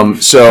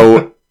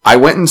 So I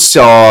went and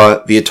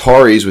saw the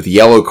Ataris with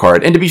Yellow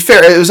Card, and to be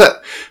fair, it was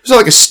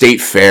like a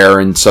state fair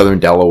in southern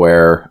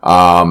Delaware.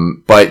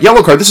 But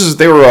Yellow Card,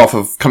 they were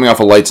coming off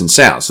of Lights and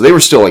Sound, so they were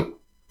still like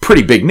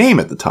pretty big name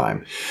at the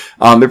time.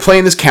 They're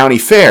playing this county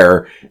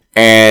fair,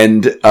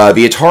 and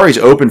the Ataris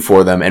opened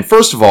for them. And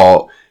first of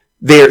all,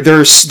 their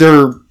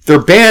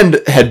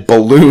band had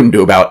ballooned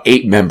to about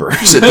 8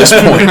 members at this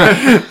point.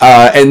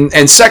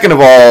 And second of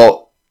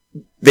all,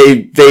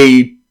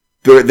 they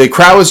the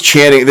crowd was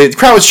chanting. The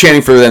crowd was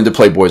chanting for them to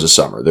play "Boys of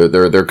Summer."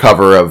 Their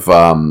cover of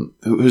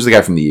who's the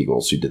guy from the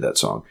Eagles who did that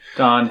song?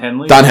 Don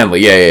Henley. Don Henley,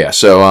 yeah.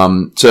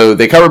 So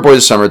they covered "Boys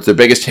of Summer." It's their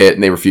biggest hit,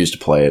 and they refused to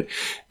play it.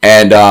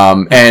 And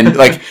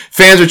like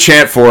fans would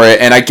chant for it,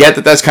 and I get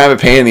that that's kind of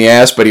a pain in the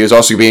ass, but he was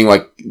also being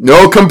like,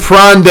 "No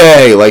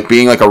comprende," like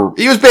being like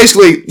he was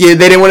basically they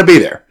didn't want to be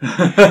there.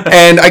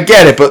 And I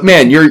get it, but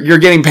man, you're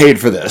getting paid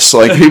for this.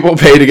 Like people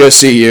pay to go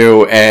see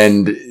you,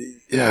 and.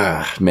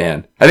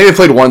 Man. I think they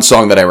played one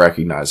song that I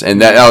recognize,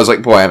 and that I was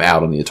like, boy, I'm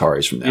out on the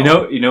Ataris from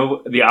now. You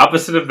know, the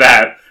opposite of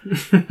that.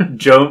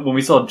 When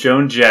we saw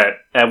Joan Jett,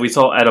 we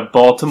saw at a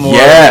Baltimore.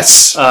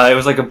 Yes, it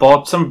was like some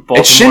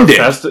Baltimore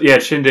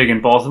Shindig. Shindig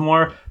in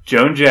Baltimore.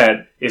 Joan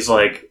Jett is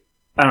like,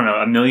 I don't know,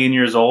 1,000,000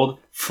 years old.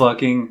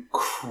 Fucking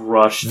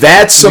crushed.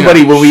 That's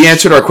somebody when we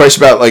answered our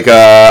question about like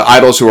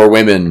idols who are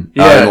women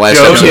in the last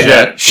Joan episode.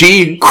 Jett.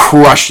 She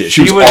crushed it.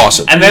 She was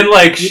awesome. And then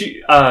like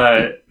she,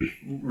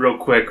 real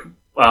quick.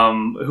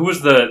 Who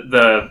was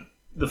the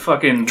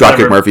fucking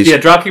Dropkick Murphys? Yeah,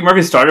 Dropkick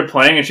Murphys started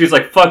playing, and she was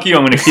like, "Fuck you,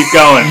 I'm gonna keep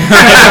going."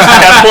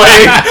 Kept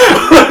playing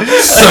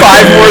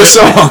 5 more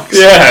songs.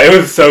 Yeah, it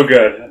was so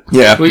good.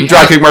 Yeah,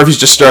 Dropkick Murphys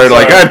just started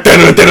like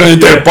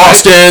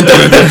Boston.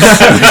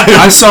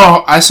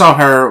 I saw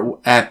her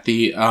at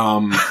the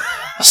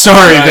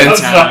sorry,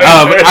 Vince.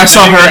 I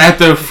saw her at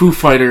the Foo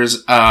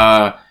Fighters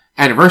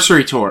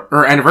anniversary tour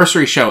or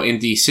anniversary show in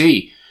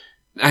DC.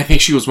 I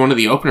think she was one of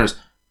the openers.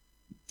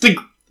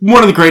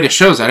 One of the greatest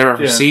shows I've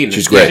ever seen.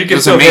 She's great. She can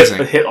It's still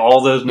amazing. hit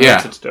all those notes.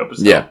 Yeah. It's dope.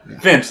 Yeah.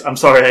 Vince, I'm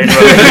sorry I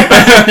interrupted you.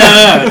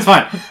 No, it's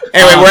fine.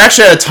 Anyway, we're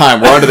actually out of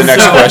time. We're on to the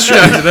next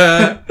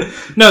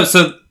question. No,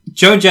 so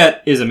Joan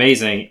Jett is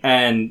amazing,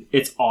 and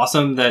it's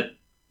awesome that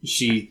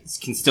she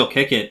can still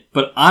kick it.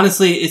 But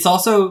honestly, it's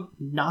also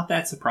not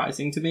that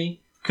surprising to me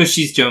because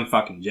she's Joan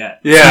fucking Jett.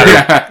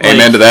 Yeah.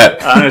 Amen to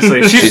that.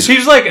 Honestly,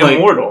 she's like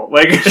immortal.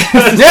 Like,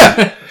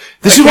 Yeah.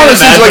 This is one of those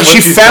things, imagine like, what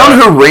she she's found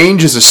done. her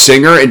range as a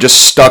singer and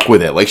just stuck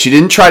with it. Like, she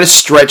didn't try to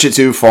stretch it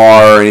too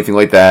far or anything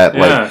like that.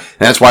 Like, Yeah. and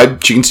that's why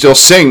she can still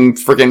sing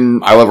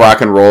freaking I Love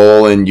Rock and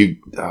Roll and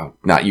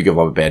not You Give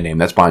Love a Bad Name.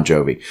 That's Bon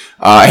Jovi.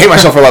 I Hate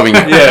Myself for Loving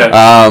You.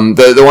 Yeah.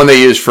 The one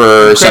they used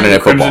for Sunday Night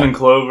Crimson Football. and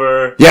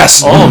Clover.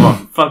 Yes. All of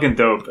them. Fucking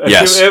dope.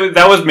 Yes.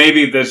 That was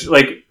maybe this,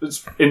 like,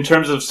 in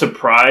terms of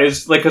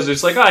surprise, like, because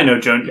it's like, oh, I know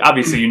Joan,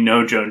 obviously you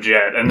know Joan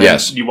Jett, and then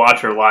Yes. you watch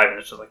her live, and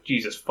it's just like,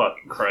 Jesus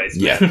fucking Christ.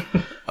 Yeah.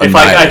 If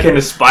I can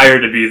aspire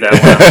to be that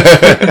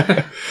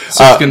one.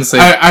 So I was gonna say,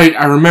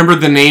 I remember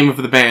the name of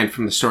the band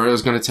from the story I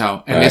was going to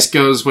tell, and this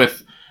goes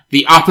with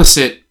the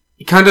opposite,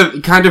 kind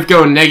of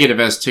going negative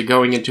as to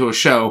going into a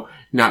show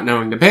not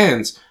knowing the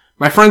bands.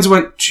 My friends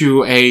went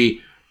to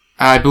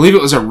I believe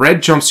it was a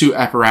Red Jumpsuit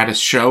Apparatus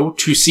show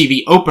to see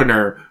the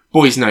opener,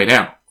 Boys Night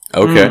Out.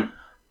 Okay.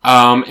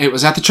 It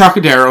was at the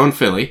Chocodero in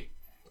Philly,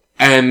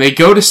 and they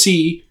go to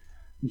see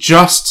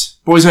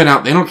just Boys Night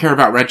Out. They don't care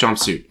about Red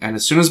Jumpsuit, and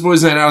as soon as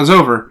Boys Night Out is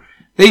over,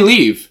 they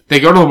leave. They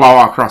go to the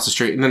Wawa across the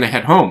street, and then they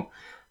head home.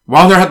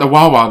 While they're at the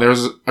Wawa,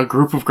 there's a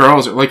group of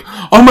girls that are like,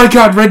 "Oh my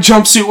god, Red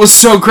Jumpsuit was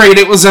so great!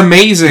 It was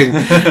amazing!"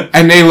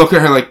 And they look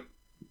at her like,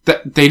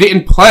 "They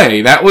didn't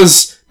play. That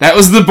was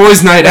the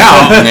Boys Night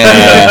Out."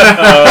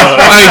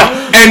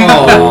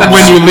 And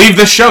when you leave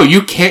the show,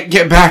 you can't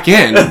get back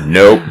in.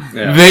 Nope.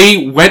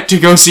 They went to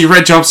go see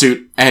Red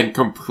Jumpsuit and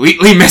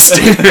completely missed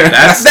it.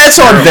 That's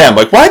on them.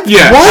 Like, what?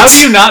 Yeah. What? How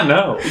do you not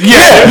know?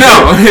 Yeah,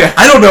 no. Yeah.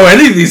 I don't know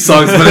any of these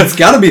songs, but it's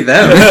got to be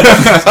them.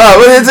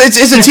 Well, it's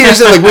a teenage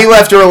thing. Like, we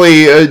left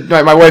early.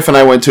 My wife and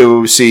I went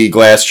to see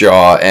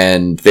Glassjaw,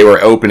 and they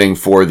were opening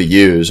for the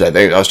Used. I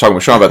was talking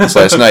with Sean about this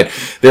last night.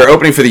 They were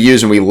opening for the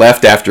Used, and we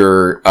left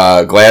after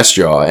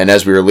Glassjaw. And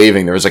as we were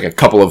leaving, there was like a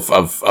couple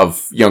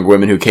of young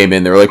women who came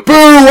in. They were like, "Boo!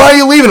 Why are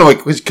you leaving?" I'm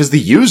like, "Because the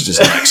Used is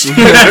next."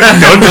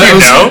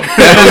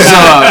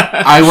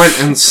 I went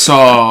and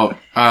saw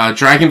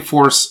Dragon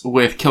Force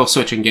with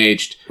Killswitch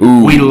Engaged.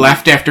 Ooh. We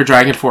left after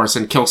Dragon Force,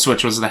 and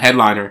Killswitch was the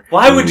headliner.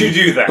 Why would you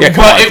do that? Yeah,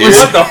 come on, It dude. was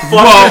What the fuck?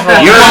 Well, is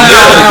wrong?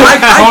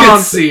 I Hold can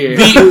on. see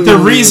it. The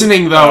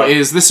reasoning though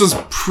is this was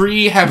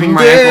pre having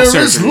my ankle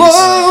There is surgery,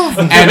 love.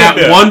 and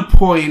at one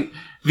point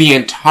the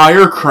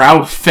entire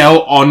crowd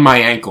fell on my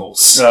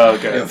ankles. Oh,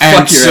 okay. And Fuck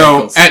your so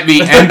ankles. at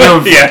the end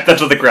of Yeah, that's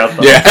what the crowd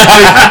thought.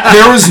 Yeah.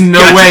 there was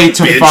no way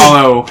to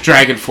follow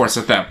Dragon Force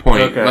at that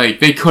point. Okay. Like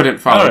they couldn't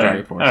follow All Dragon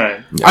right. Force. All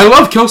right. I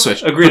love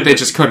Killswitch, Agreed. but they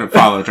just couldn't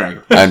follow Dragon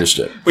Force. I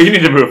understood. Well, you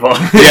need to move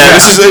on. Yeah,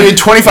 this is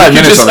 25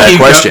 minutes on that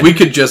question. We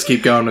could just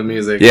keep going to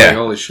music. Yeah. Like,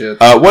 holy shit.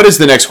 What is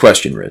the next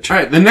question, Rich? All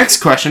right, the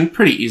next question,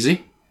 pretty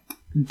easy.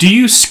 Do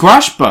you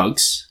squash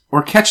bugs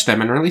or catch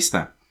them and release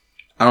them?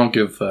 I don't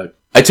give a fuck.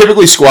 I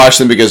typically squash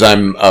them because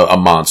I'm a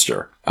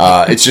monster.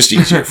 It's just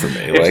easier for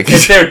me. Like,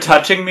 If they're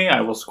touching me,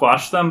 I will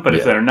squash them. But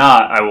if they're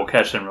not, I will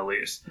catch and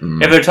release.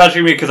 If they're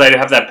touching me because I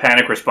have that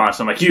panic response,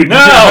 I'm like, you know,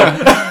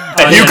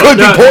 you could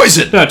be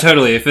poisoned. No,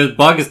 totally. If a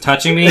bug is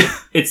touching me,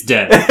 it's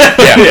dead.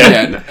 Yeah.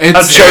 Yeah,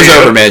 it's Show's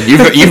over, man.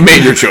 You've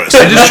made your choice.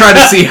 I just try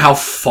to see how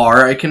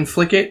far I can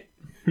flick it,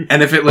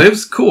 and if it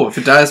lives, cool. If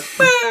it dies,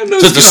 Just no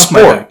a skin off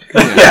my sport.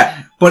 back.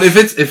 Yeah. But if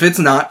it's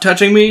not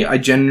touching me, I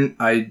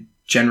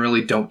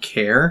generally don't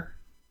care.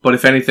 But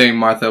if anything,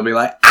 Martha will be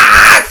like,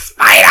 "Ah,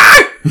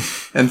 spider!"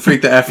 and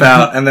freak the F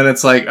out. And then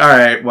it's like, all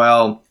right,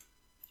 well,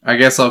 I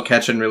guess I'll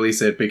catch and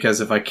release it, because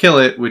if I kill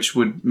it, which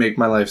would make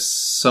my life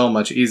so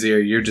much easier,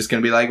 you're just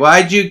going to be like,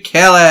 why'd you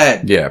kill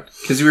it? Yeah.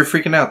 Because you were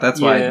freaking out.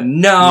 That's why. Yeah.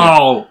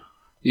 No!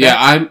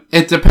 Yeah,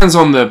 it depends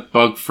on the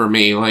bug for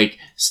me. Like,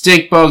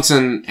 stink bugs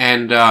and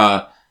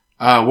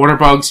water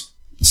bugs,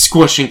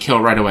 squish and kill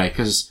right away,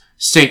 because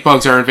stink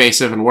bugs are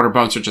invasive and water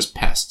bugs are just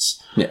pests.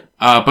 Yeah.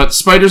 But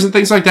spiders and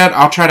things like that,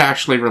 I'll try to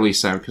actually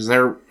release them, because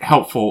they're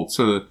helpful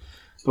to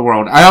the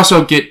world. I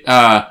also get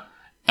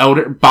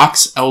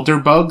box elder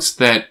bugs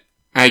that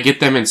I get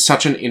them in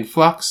such an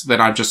influx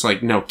that I'm just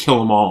like, no, kill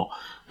them all.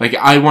 Like,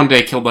 I one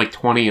day killed like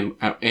 20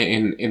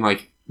 in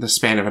like the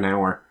span of an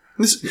hour.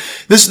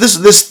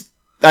 This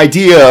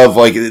idea of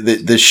like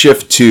the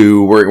shift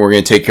to we're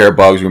going to take care of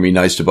bugs, we're going to be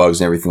nice to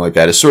bugs and everything like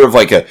that is sort of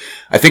like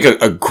I think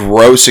a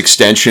gross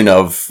extension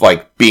of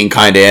like being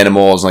kind to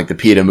animals, like the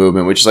PETA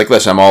movement, which is like,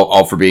 listen, I'm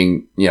all for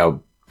being,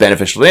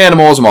 beneficial to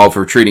animals. I'm all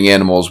for treating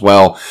animals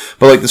well.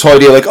 But like this whole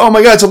idea, like, oh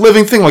my God, it's a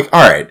living thing. Like,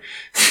 all right,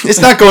 it's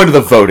not going to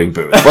the voting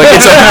booth. Like,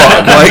 it's a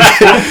bug.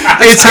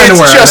 Like, it's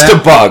just a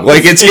bug.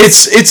 Like,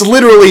 it's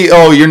literally,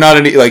 oh, you're not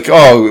any, like,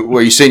 oh,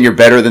 were you saying you're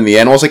better than the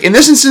animals? Like, in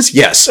this instance,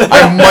 yes,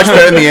 I'm much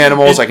better than the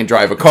animals. I can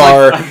drive a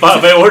car.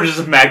 By orders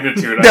of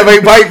magnitude. Yeah,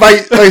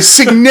 by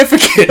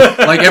significant.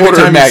 Like, every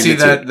order of time you see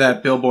magnitude.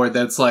 that billboard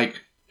that's like,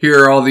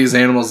 here are all these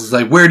animals. It's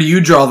like, where do you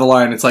draw the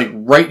line? It's like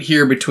right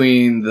here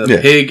between the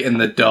pig and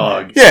the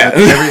dog. Yeah.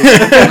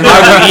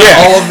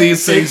 All of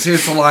these things,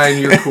 here's the line,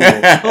 you're cool.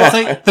 Well, it's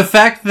like the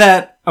fact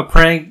that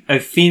a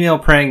female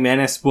praying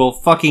mantis will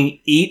fucking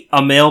eat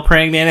a male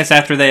praying mantis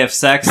after they have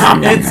sex.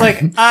 It's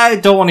like, I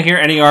don't want to hear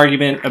any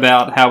argument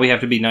about how we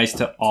have to be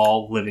animal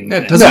all living Yeah,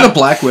 things. doesn't the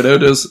Black Widow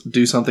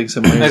do something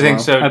similar I as think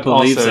well? so. I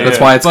believe also, so. yeah. That's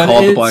why it's But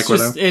called the Black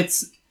Widow.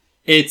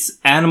 It's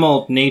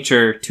animal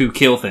nature to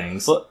kill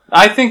things. Well,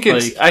 I think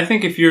it's. Like- I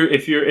think if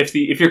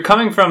you're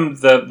coming from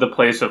the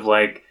place of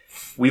like,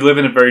 we live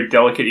in a very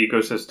delicate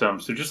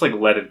ecosystem, so just like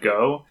let it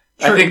go.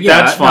 Sure, I think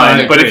yeah, that's no,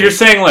 fine. I But if agree. you're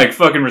saying like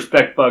fucking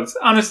respect bugs,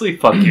 honestly,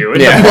 fuck you.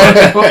 Yeah.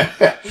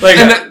 Like,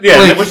 And that- yeah,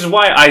 like- which is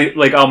why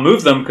I'll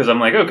move them, because I'm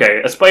like,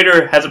 okay, a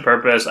spider has a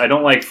purpose. I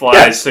don't like flies,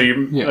 Yeah. so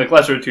you Yeah. like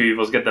lesser of two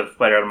evils. Get the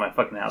spider out of my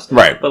fucking house.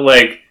 Right. But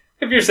like,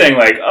 if you're saying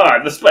like,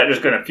 oh, the spider's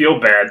gonna feel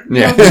bad.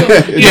 Yeah.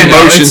 Yeah, The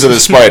no, emotions it's- of the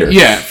spider.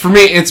 Yeah, for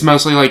me, it's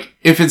mostly like,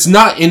 if it's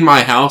not in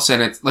my house,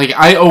 and it's like,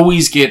 I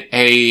always get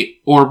a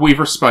orb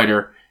weaver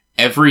spider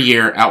every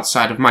year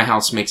outside of my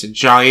house, makes a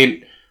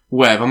giant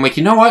web. I'm like,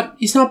 you know what?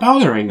 He's not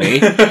bothering me.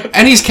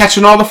 And he's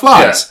catching all the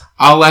flies. Yeah.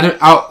 I'll let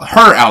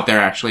her out there,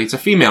 actually. It's a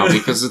female,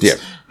 because it's Yeah.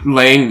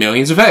 laying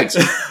millions of eggs.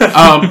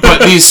 But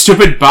these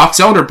stupid box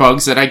elder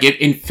bugs that I get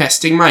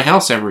infesting my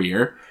house every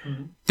year,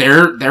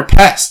 they're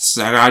pests,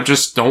 and I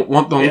just don't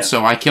want them, Yeah.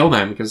 so I kill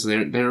them, because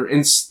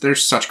they're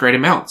such great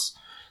amounts.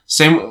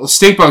 Same,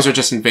 stink bugs are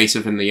just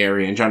invasive in the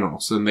area in general,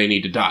 so they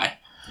need to die.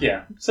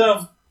 Yeah.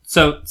 So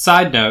So,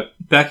 side note,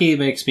 Becky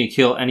makes me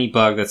kill any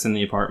bug that's in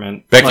the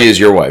apartment. Becky is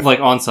your wife. Like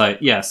on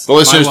site, yes. The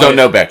listeners My don't wife-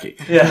 know Becky.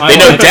 yeah. My They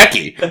know wife-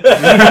 Decky.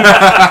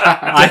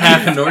 I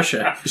have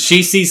Kenosha.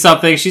 she sees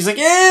something, she's like,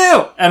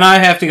 ew! And I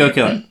have to go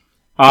kill it.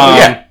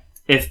 Yeah.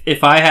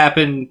 If I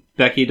happen,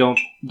 Becky, don't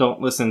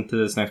listen to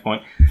this next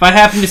point. If I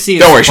happen to see a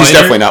Don't worry, spider, she's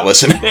definitely not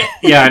listening.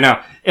 Yeah, I know.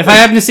 If I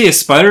happen to see a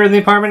spider in the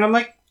apartment, I'm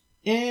like,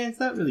 it's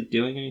not really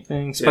doing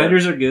anything.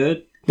 Spiders are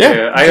good.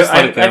 Yeah. Just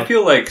let it go. I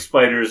feel like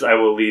spiders I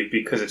will leave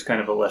because it's kind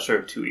of a lesser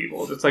of two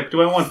evils. It's like,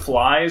 do I want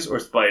flies or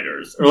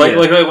spiders? Or like, Yeah.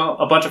 like do I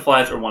want a bunch of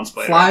flies or one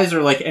spider? Flies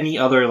are like any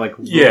other like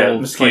Yeah,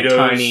 little, mosquitoes,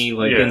 like tiny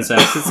like yeah.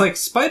 insects. It's like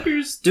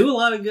spiders do a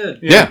lot of good.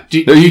 Yeah.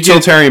 Do- They're a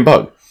utilitarian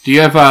bug. Do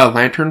you have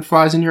lantern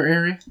flies in your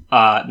area?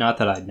 Not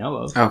that I know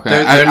of. Okay,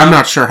 They're I'm not-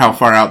 not sure how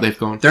far out they've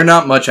gone. They're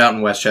not much out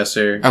in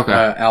Westchester. Okay.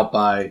 Out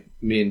by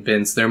me and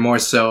Vince. They're more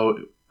so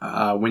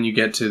when you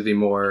get to the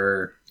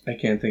more... I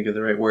can't think of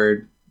the right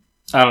word.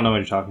 I don't know what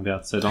you're talking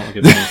about, so don't look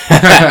at me.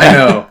 I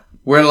know.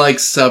 We're like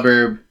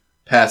suburb,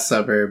 past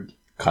suburb.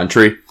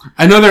 Country.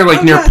 I know they're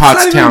like near It's not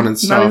Pottstown even- and Not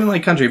stuff. even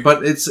like country,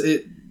 but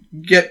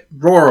get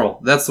rural.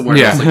 That's the word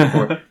I was Yeah. looking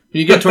for. When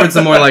you get towards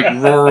the more like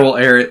rural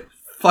area...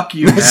 Fuck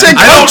you, man. Say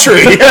I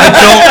country.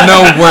 don't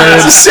know It's the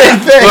words. same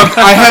thing. Look,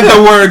 I had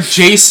the word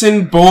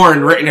Jason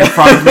Bourne written in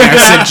front of me. I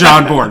said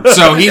John Bourne,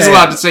 so he's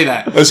allowed to say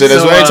that. Listen, as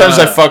So, many times as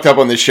I fucked up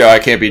on this show, I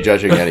can't be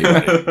judging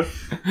anybody.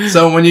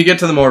 So when you get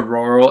to the more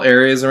rural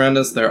areas around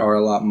us, there are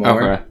a lot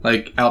more. Okay.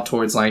 Like out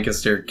towards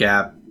Lancaster,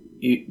 Gap,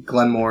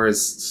 Glenmore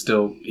is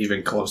still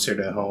even closer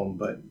to home,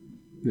 but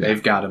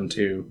they've got them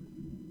too.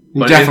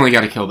 You But definitely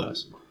got to kill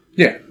those.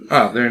 Yeah.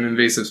 Oh, they're an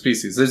invasive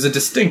species. There's a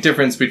distinct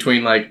difference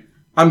between like,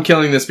 I'm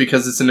killing this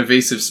because it's an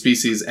invasive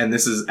species and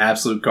this is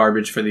absolute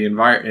garbage for the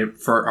environment,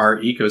 for our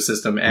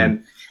ecosystem,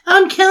 and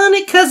I'm killing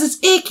it because it's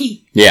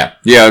icky. Yeah,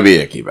 I'd be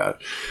icky about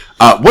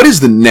it. What is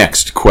the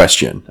next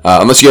question?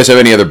 Unless you guys have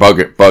any other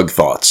bug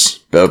thoughts,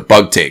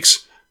 bug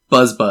takes.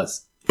 Buzz.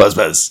 Buzz. Buzz.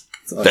 Buzz.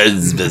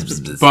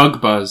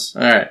 Bug buzz.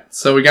 All right.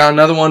 So we got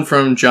another one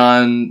from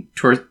John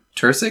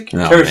Tursic? Oh,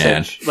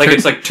 man. Tursich. Like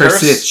it's like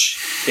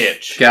Tursich.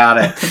 Itch. Got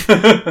it.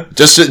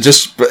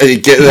 Just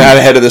get out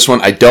ahead of this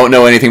one. I don't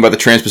know anything about the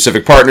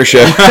Trans-Pacific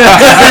Partnership.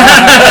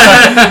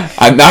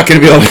 I'm not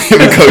going to be able to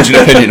give a cogent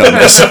opinion on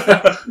this.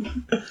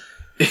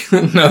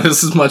 No,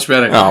 this is much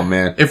better. Oh,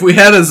 man. If we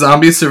had a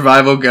zombie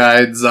survival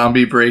guide,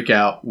 zombie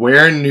breakout,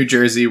 where in New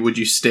Jersey would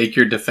you stake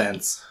your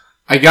defense?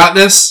 I got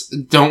this.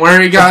 Don't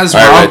worry, guys.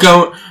 All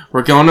right,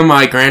 We're going to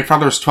my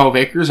grandfather's 12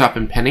 acres up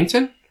in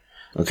Pennington.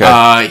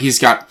 Okay. He's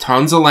got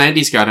tons of land.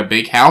 He's got a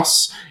big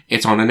house.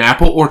 It's on an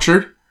apple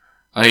orchard.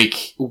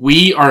 Like,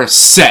 we are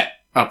set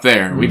up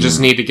there. We just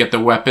need to get the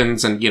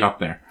weapons and get up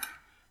there.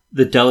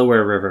 The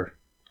Delaware River.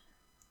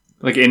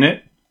 Like in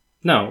it?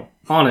 No,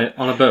 on it,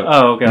 on a boat.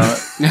 Oh, got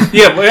it.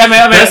 Yeah, but I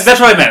mean, that's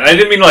what I meant. I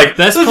didn't mean like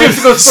That's let's close.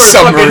 just go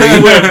start fucking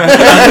Submarine.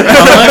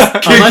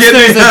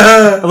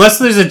 unless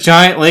there's a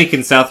giant lake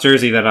in South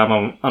Jersey that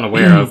I'm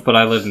unaware of, but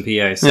I live in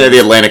PA, so Yeah, the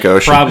Atlantic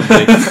Ocean.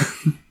 probably.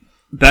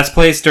 Best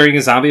place during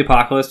a zombie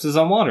apocalypse is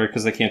on water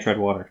because they can't tread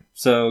water.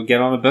 So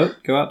get on a boat,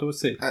 go out to a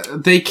sea.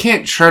 They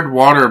can't tread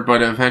water,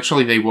 but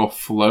eventually they will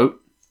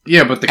float.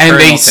 Yeah, but the And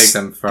current they will s- take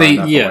them far they-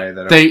 enough yeah, away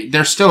that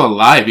They're still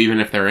alive even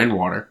if they're in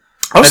water.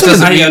 that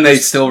doesn't how do you mean they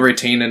understand- still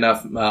retain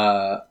enough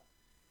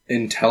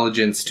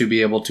intelligence to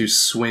be able to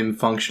swim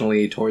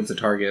functionally towards the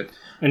target.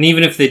 And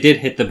even if they did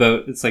hit the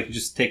boat, it's like you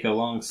just take a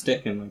long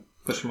stick and like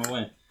push them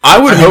away. I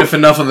would I mean, hope. if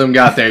enough of them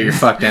got there, you're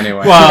fucked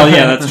anyway. Well,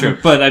 yeah, that's true.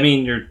 But I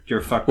mean,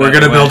 you're fucked. We're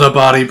either gonna way. build a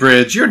body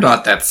bridge. You're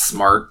not that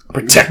smart.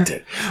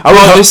 Protected.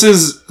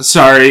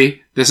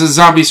 This is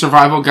Zombie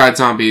Survival Guide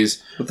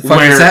Zombies. What the fuck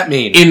does that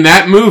mean? In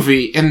that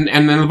movie, and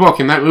in the book,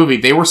 in that movie,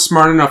 they were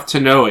smart enough to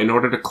know in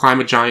order to climb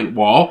a giant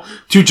wall,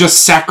 to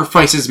just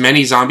sacrifice as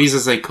many zombies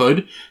as they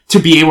could to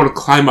be able to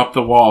climb up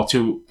the wall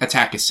to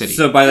attack a city.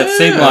 So by that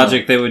same Yeah.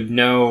 logic, they would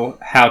know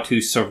how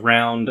to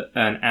surround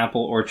an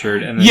apple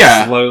orchard and then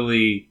Yeah.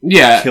 slowly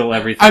Yeah. kill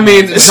everything. I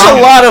mean, This is a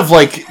lot of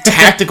like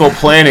tactical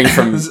planning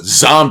from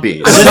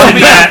zombies.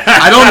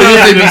 I don't know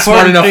if they'd be An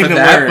smart important enough thing for to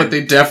that, learn. but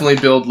they definitely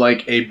build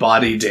like a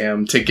body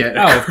dam to get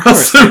Oh, of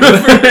across course.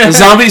 the river.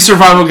 Zombie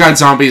Survival Guide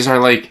Zombies are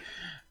like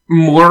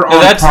more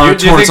on that's- par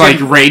do you towards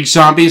think like Rage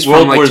Zombies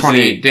World from like War Z?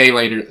 28 Day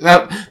Later.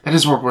 That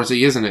is World War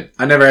Z, isn't it?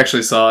 I never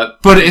actually saw it.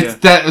 But it's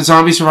that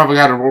Zombie Survival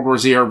Guide and World War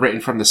Z are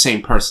written from the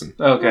same person.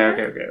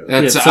 Okay.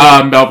 That's Yeah,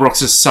 so- Mel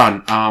Brooks'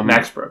 son,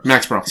 Max Brooks.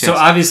 Max Brooks. So Yes.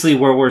 obviously,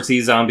 World War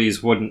Z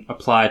zombies wouldn't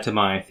apply to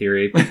my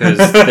theory because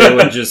they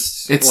would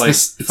just It's like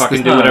this- it's fucking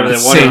the- do whatever they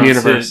it's want. same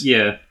universe.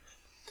 Yeah.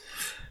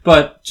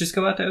 But just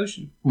go out to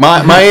ocean.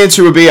 My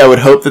answer would be I would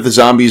hope that the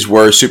zombies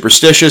were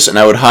superstitious and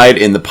I would hide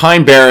in the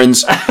Pine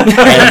Barrens and assume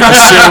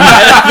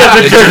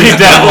The Jersey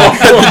Devil.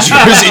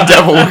 the Jersey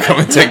Devil will come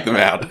and take them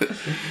out.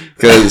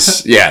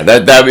 Because, yeah,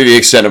 that would be the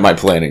extent of my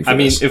planning for I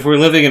mean, this. if we're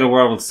living in a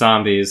world with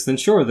zombies, then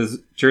sure, the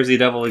Jersey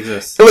Devil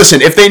exists.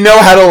 Listen, if they know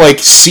how to, like,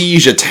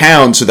 siege a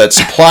town so that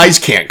supplies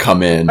can't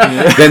come in,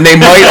 then they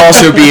might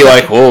also be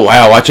like, oh,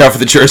 wow, watch out for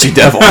the Jersey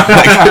Devil.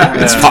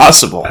 Like, it's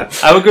possible.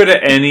 I would go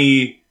to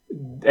any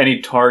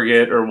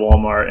Target or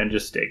Walmart and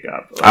just stake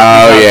up. Like,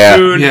 Oh, you got yeah.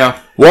 food, yeah.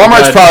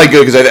 Walmart's But- probably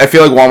good because I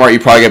feel like Walmart, you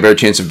probably get a better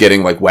chance of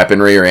getting, like,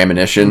 weaponry or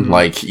ammunition.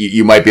 Like,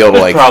 you might be able to,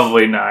 like...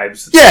 probably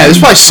knives. Yeah, there's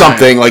probably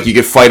something, like, you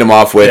could fight them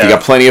off with. Yeah. You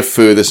got plenty of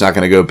food that's not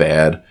going to go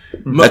bad.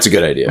 That's a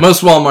good idea.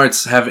 Most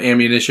Walmarts have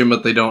ammunition,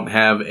 but they don't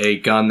have a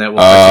gun that will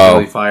Oh.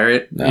 particularly fire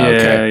it. No, Yeah,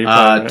 okay. you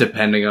probably-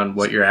 Depending on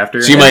what you're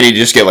after. So you might need to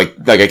just get, like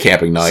a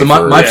camping knife. So my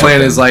or plan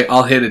something. is like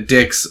I'll hit a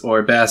Dick's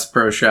or Bass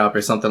Pro Shop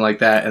or something like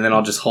that, and then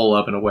I'll just hole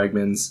up in a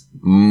Wegmans.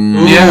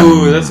 Mm. Yeah.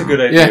 Ooh, that's a good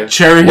idea. Yeah,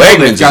 Cherry Hill, Wegmans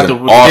they've got is the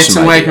an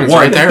awesome Dixon idea. Wegmans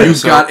right there. You've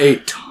so- got a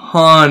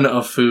ton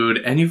of food,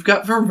 and you've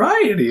got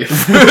variety of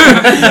food.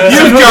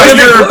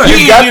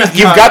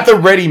 You've got the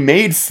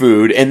ready-made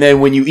food, and then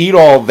when you eat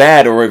all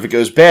that, or if it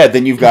goes bad,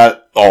 then you've got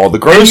all the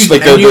gross,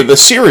 the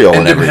cereal and,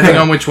 And depending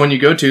everything. on which one you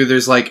go to,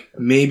 there's like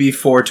maybe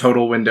 4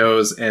 total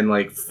windows and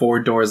like 4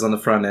 doors on the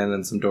front end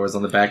and some doors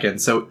on the back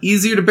end. So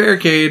easier to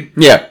barricade,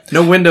 Yeah,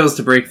 no windows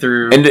to break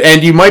through.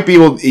 and you might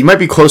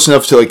be close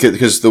enough to, like,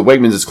 because the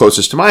Wegmans that's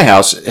closest to my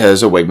house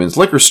has a Wegmans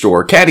liquor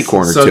store catty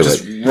corner so to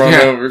just it. run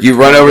Yeah. over. You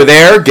run over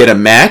there, get a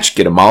match,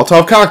 get a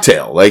Molotov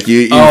cocktail. Like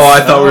you Oh,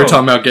 I thought we were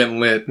talking about getting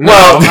lit.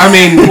 Well, I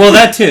mean, Well,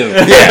 that too.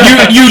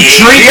 yeah. you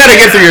You got to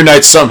get through your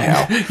night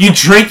somehow. you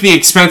drink the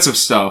expensive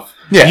stuff.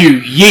 Yeah. You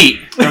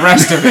yeet the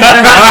rest of it.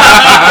 God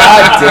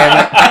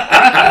damn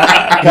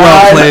it!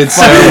 Well played,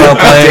 sir. Well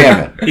played. Damn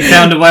it! He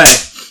found a way.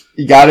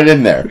 You got it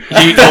in there.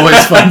 He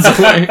always finds a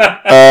way.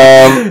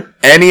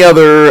 Any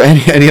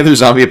other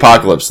zombie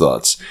apocalypse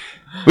thoughts?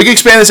 We can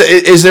expand this.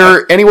 Is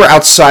there anywhere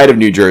outside of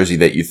New Jersey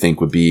that you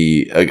think would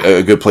be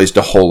a good place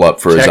to hole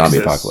up for a zombie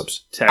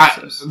apocalypse?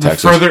 Texas.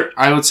 Texas.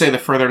 I would say the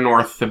further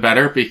north, the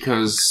better,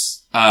 because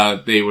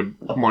they would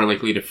more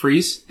likely to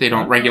freeze. They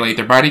don't regulate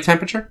their body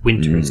temperature.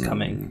 Winter is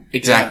coming.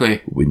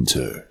 Exactly.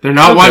 Winter. They're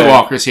not Okay. White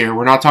Walkers here.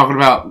 We're not talking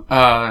about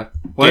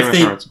What Game if of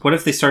they? Thrones. What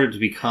if they started to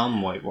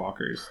become White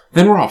Walkers?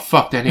 Then we're all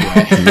fucked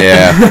anyway.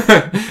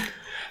 Yeah.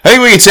 I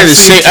think we can say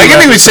this. I think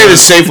we can say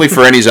this safely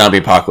for any zombie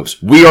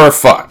apocalypse. We are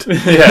fucked. Yeah.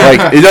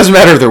 Like it doesn't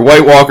matter if they're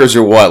White Walkers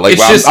or what. Like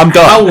It's well, just I'm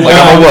done. how Like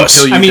I'm a long wuss.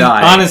 until you I mean,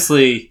 die.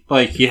 honestly,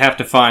 like you have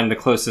to find the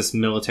closest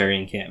military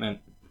encampment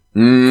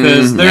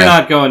because they're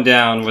not going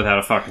down without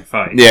a fucking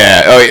fight.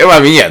 Yeah. Oh, yeah. Well,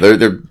 I mean, yeah.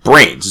 They're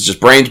brains. It's just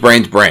brains.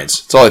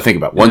 That's all I think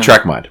about. One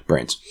track mind.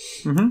 Brains.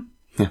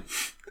 Talking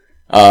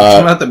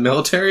about the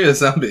military or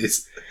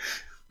zombies?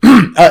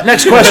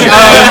 Next question.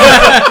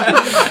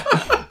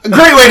 A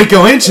great way to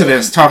go into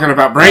this, talking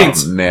about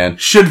brains. Oh, man.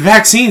 Should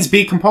vaccines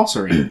be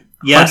compulsory?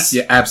 Yes.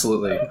 Yeah,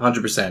 absolutely,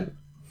 100%.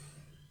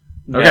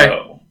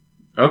 No.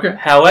 Okay.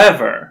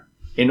 However,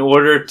 in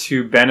order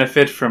to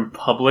benefit from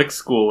public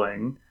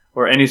schooling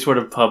or any sort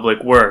of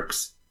public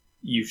works,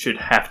 you should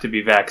have to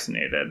be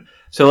vaccinated.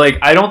 So, like,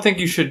 I don't think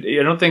you should.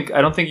 I don't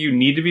think you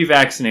need to be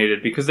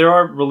vaccinated because there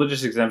are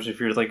religious exemptions if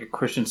you're like a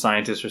Christian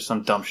Scientist or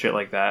some dumb shit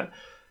like that.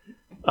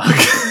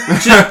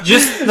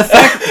 just the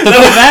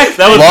fact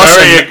That was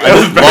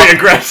Lost very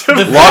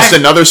aggressive. Lost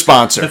another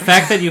sponsor. the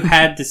fact that you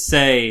had to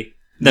say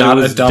that Not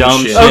it a was dumb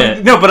dumb shit. shit.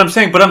 Oh, no, but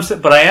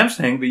I am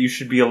saying that you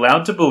should be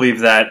allowed to believe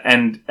that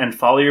and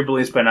follow your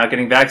beliefs by not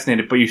getting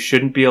vaccinated, but you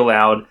shouldn't be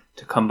allowed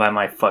to come by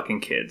my fucking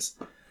kids.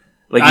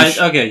 Like,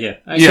 Okay,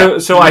 yeah.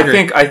 So I I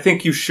agree.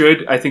 think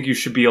you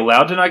should be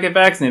allowed to not get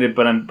vaccinated,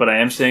 but I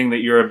am saying that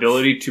your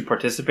ability to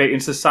participate in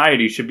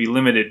society should be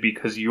limited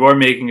because you are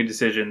making a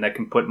decision that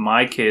can put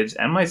my kids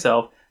and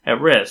myself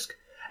at risk,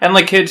 and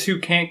like kids who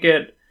can't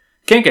get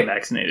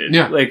vaccinated.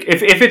 Yeah. Like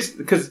if it's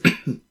because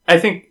I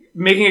think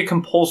making it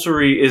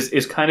compulsory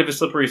is kind of a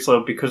slippery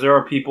slope because there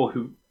are people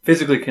who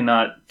physically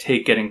cannot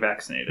take getting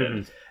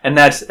vaccinated, and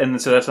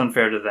so that's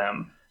unfair to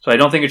them. So I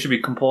don't think it should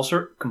be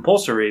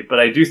compulsory, but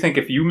I do think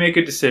if you make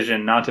a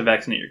decision not to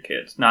vaccinate your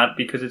kids, not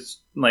because it's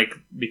like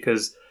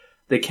because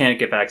they can't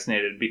get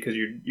vaccinated, because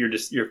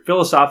you're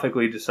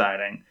philosophically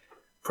deciding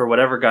for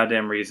whatever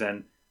goddamn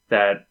reason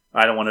that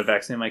I don't want to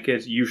vaccinate my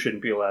kids, you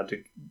shouldn't be allowed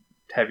to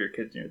have your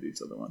kids near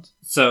these other ones.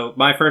 So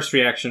my first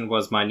reaction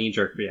was my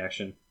knee-jerk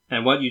reaction.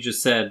 And what you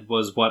just said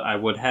was what I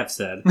would have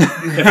said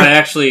if I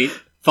actually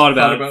thought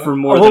about it for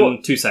more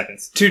than 2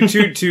 seconds. To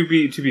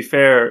be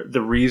fair,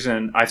 the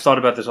reason I've thought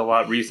about this a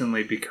lot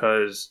recently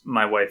because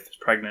my wife is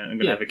pregnant and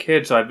gonna have a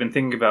kid, so I've been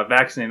thinking about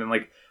vaccinating.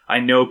 Like I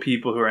know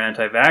people who are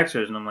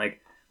anti-vaxxers, and I'm like,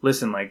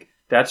 listen, like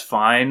that's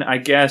fine, I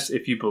guess,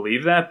 if you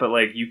believe that, but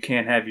like you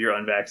can't have your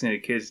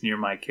unvaccinated kids near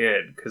my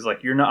kid because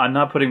like I'm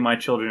not putting my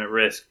children at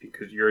risk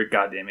because you're a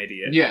goddamn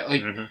idiot. Yeah,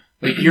 like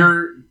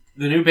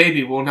the new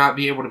baby will not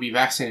be able to be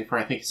vaccinated for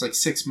I think it's like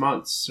 6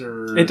 months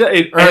or I think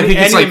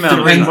it's like 3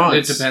 It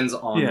months. depends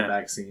on Yeah. the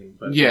vaccine.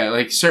 But Yeah,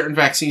 like certain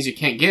vaccines you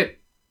can't get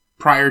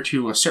prior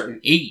to a certain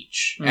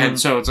age, and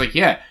so it's like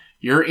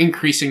you're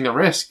increasing the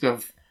risk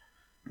of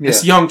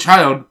this young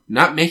child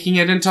not making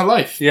it into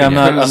life. Yeah, I'm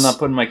Because- not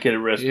putting my kid at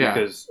risk Yeah.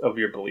 because of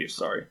your beliefs.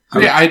 Sorry.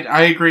 Yeah,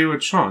 I agree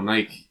with Sean.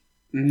 Like,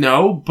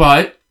 no,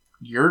 but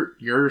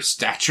your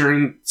stature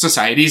in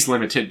society is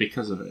limited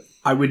because of it.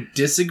 I would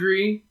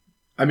disagree.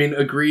 I mean,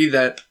 agree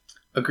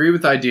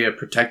with the idea of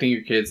protecting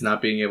your kids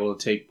not being able to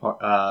take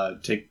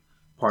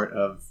part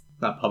of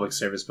not public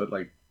service, but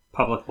like Yeah,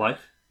 Public life.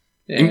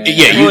 Well,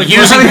 you're like,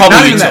 using not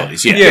public even that.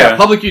 utilities. Yeah. Yeah.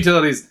 public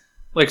utilities,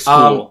 Like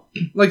school.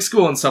 like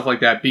school and stuff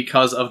like that,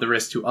 because of the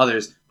risk to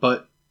others.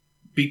 But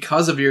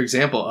because of your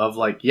example of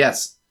like,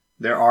 yes,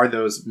 there are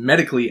those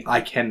medically,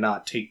 I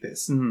cannot take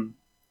this. Mhm.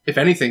 If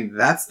anything,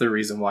 that's the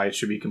reason why it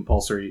should be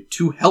compulsory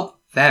to help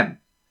them.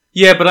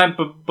 Yeah,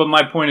 but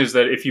my point is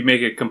that if you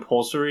make it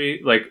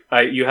compulsory, like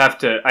you have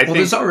to. I think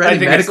there's already I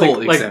think it's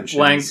medical like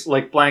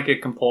exemptions.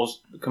 blanket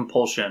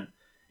compulsion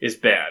is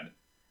bad,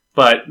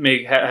 but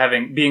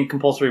being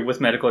compulsory with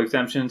medical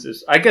exemptions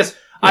is. I guess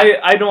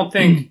I don't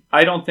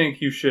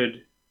think you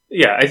should.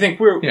 Yeah, I think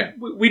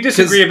we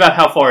disagree about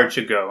how far it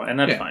should go, and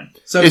that's fine.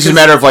 So It's a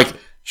matter of like,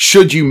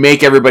 should you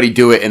make everybody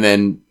do it, and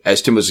then,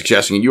 as Tim was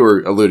suggesting, and you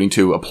were alluding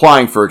to,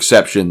 applying for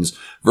exceptions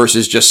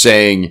versus just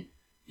saying,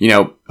 you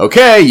know,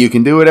 okay, you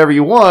can do whatever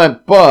you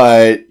want,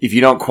 but if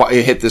you don't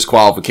hit this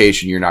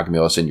qualification, you're not going to be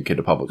able to send your kid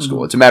to public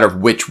school. It's a matter of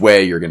which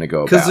way you're going to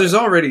go about because it. there's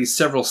already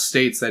several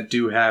states that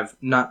do have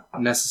not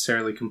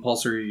necessarily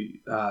compulsory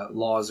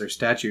laws or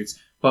statutes,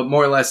 but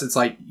more or less it's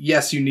like,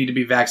 yes, you need to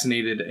be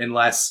vaccinated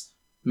unless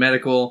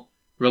medical,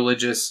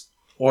 religious,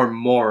 or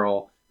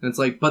moral. And it's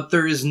like, but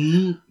there is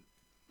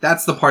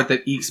that's the part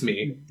that ekes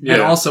me. Yeah.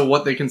 And also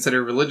what they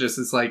consider religious,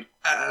 it's like,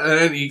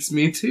 it ekes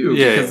me too.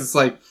 Yeah, because yeah. it's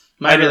like,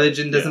 my I don't-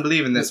 religion doesn't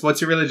believe in this.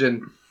 What's your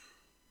religion?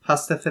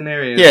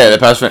 Pastafarian. Yeah, the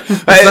past.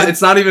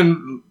 It's not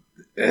even...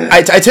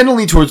 I tend to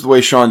lean towards the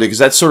way Sean did, because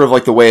that's sort of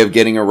like the way of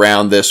getting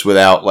around this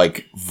without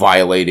like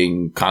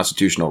violating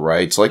constitutional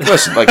rights. Like,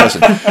 listen.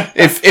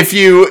 If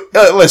you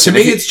listen, To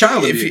me, if you- it's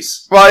child if you-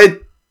 abuse. Well,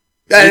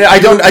 I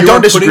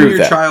don't disagree putting with your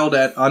that. child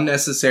at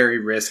unnecessary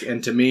risk,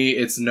 and to me,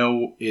 it's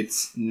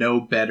no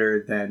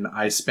better than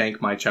I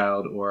spank my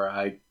child or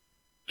I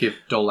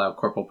dole out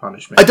corporal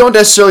punishment. I don't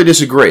necessarily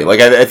disagree. Like,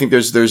 I think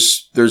there's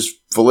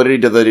validity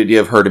to the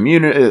idea of herd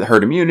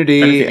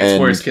immunity, I think it's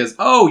and worse because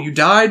you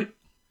died,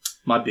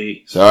 my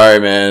B. sorry,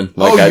 man.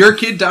 Like, Your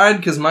kid died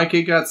because my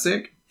kid got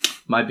sick,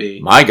 My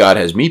B. My God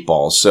has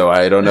meatballs, so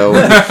I don't know.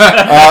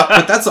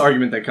 But that's the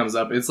argument that comes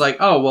up. It's like,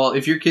 oh, well,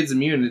 if your kid's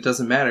immune, it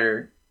doesn't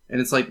matter. And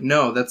it's like,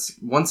 no, that's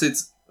once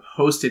it's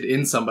hosted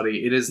in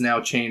somebody, it is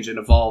now changed and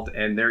evolved,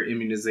 and their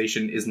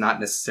immunization is not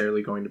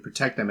necessarily going to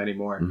protect them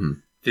anymore. Mm-hmm.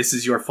 This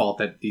is your fault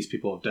that these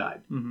people have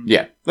died. Mm-hmm.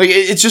 Yeah, like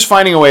it's just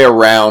finding a way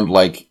around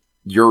like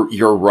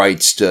your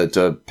rights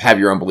to have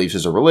your own beliefs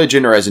as a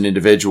religion or as an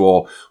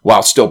individual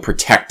while still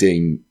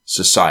protecting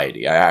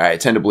society. I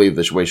tend to believe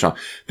this way, Sean.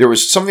 There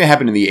was something that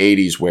happened in the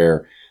 80s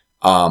where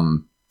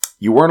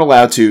you weren't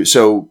allowed to.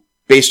 So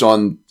based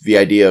on the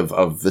idea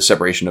of the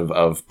separation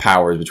of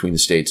powers between the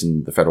states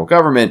and the federal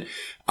government,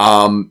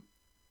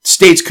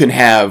 states can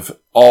have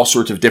all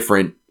sorts of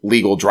different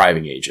legal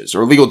driving ages,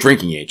 or legal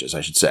drinking ages,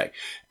 I should say.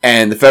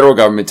 And the federal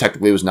government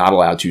technically was not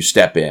allowed to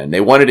step in.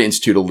 They wanted to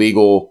institute a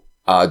legal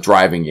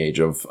driving age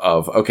of,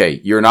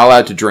 okay, you're not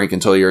allowed to drink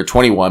until you're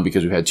 21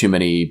 because we've had too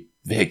many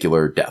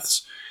vehicular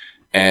deaths.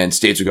 And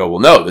states would go, well,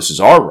 no, this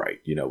is our right.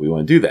 You know, we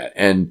want to do that.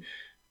 And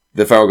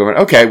the federal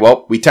government, okay,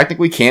 well, we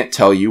technically can't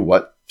tell you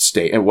what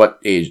state and what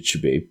age it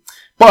should be.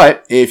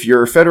 But if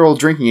your federal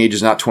drinking age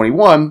is not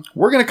 21,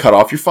 we're going to cut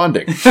off your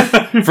funding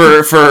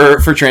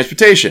for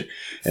transportation.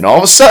 And all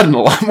of a sudden,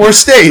 a lot more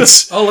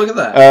states Oh, look at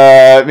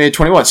that. made it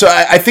 21. So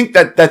I think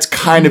that's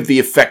kind of the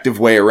effective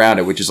way around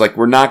it, which is like,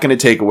 we're not going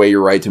to take away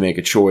your right to make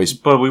a choice.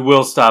 But we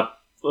will stop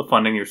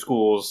funding your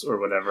schools or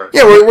whatever.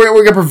 Yeah, we're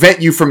going to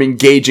prevent you from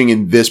engaging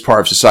in this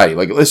part of society.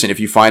 Like, listen, if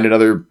you find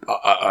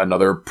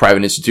another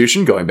private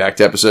institution, going back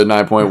to episode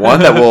 9.1,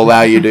 that will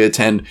allow you to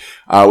attend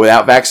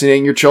without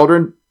vaccinating your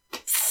children,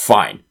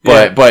 fine.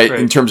 But right.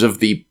 in terms of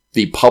the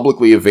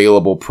publicly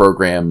available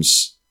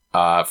programs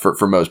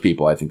for most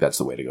people, I think that's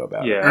the way to go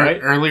about it. Yeah. Right.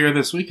 Earlier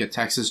this week, a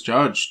Texas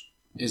judge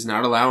is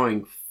not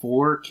allowing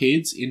 4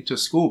 kids into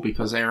school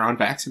because they are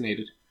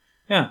unvaccinated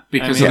Yeah.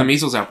 because of the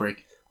measles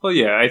outbreak. Well,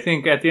 yeah, I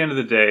think at the end of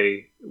the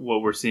day,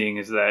 what we're seeing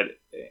is that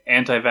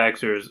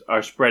anti-vaxxers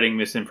are spreading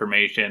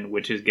misinformation,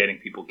 which is getting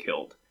people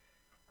killed.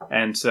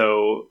 And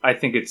so I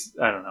think it's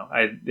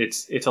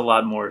a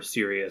lot more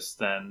serious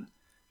than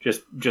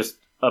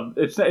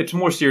it's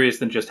more serious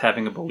than just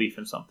having a belief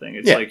in something.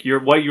 It's like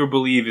what you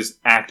believe is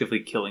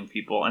actively killing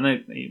people. And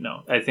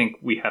I think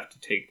we have to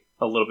take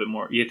a little bit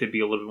more. You have to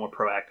be a little bit more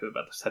proactive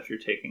about the steps you're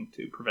taking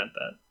to prevent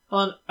that.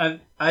 Well,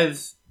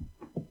 I've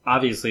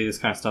obviously this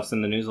kind of stuff's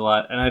in the news a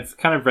lot, and I've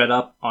kind of read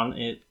up on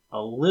it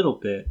a little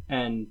bit.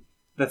 And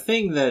the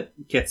thing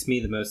that gets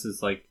me the most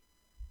is like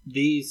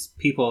these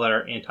people that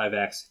are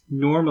anti-vax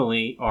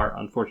normally are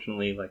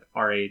unfortunately like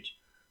our age.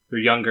 They're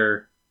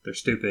younger. They're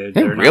stupid.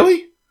 Hey, they're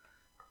really?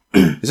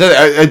 Is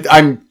that,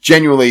 I'm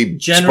genuinely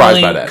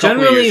surprised by that.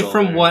 Generally, years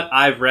from older. what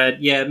I've read,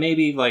 yeah,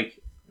 maybe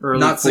like early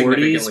Not 40s,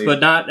 significantly.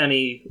 but not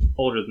any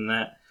older than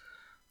that.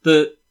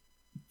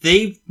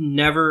 They've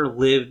never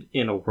lived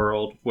in a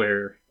world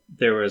where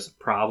there was a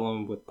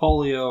problem with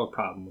polio, a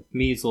problem with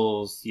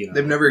measles. You know,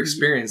 They've never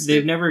experienced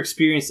They've it. never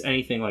experienced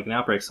anything like an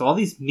outbreak. So all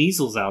these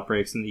measles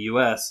outbreaks in the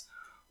U.S.,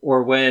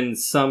 or when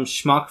some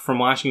schmuck from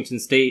Washington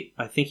State,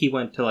 I think he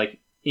went to like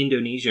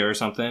Indonesia or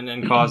something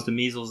and caused a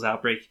measles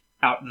outbreak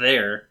out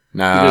there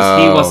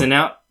because he wasn't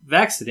out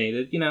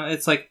vaccinated. You know,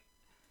 it's like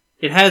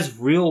it has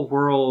real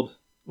world,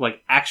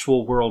 like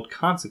actual world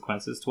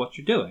consequences to what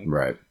you're doing.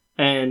 Right.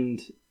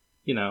 And,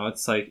 you know,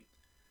 it's like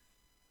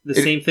the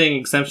same thing,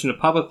 exemption to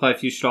public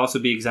life, you should also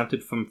be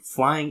exempted from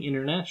flying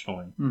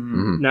internationally.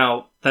 Mhm.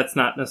 Now, that's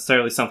not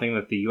necessarily something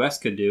that the U.S.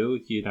 could do.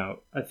 You know,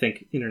 I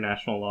think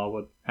international law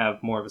would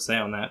have more of a say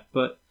on that,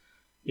 but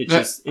it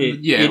just...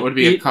 it would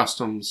be a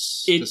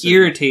customs It decision.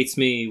 irritates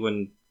me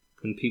when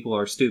people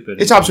are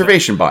stupid. It's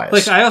observation bias.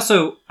 Like, I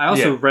also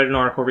Yeah. read an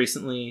article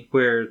recently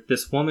where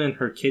this woman,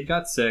 her kid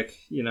got sick,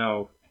 you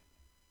know,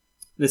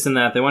 this and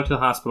that. They went to the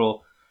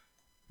hospital.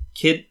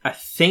 Kid, I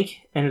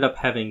think, ended up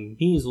having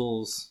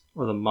measles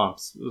or the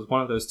mumps. It was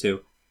one of those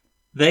two.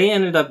 They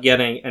ended up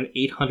getting an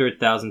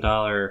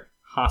 $800,000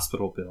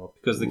 hospital bill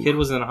because the kid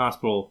was in a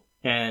hospital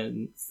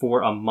and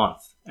for a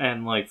month.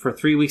 And, like, for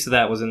 3 weeks of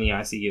that was in the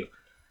ICU.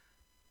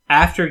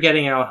 After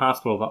getting out of the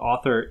hospital, the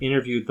author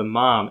interviewed the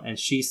mom, and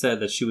she said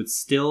that she would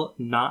still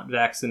not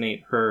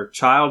vaccinate her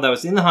child that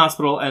was in the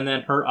hospital and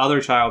then her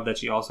other child that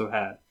she also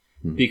had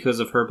because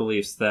of her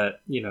beliefs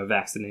that, you know,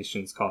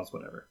 vaccinations cause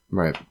whatever.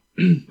 right.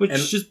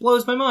 Which just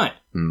blows my mind.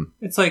 Mm.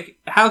 It's like,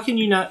 how can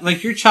you not...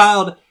 Like, your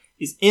child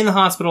is in the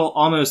hospital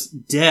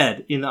almost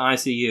dead in the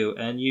ICU,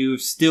 and you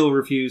still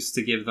refuse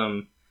to give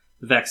them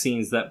the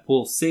vaccines that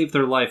will save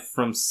their life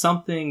from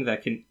something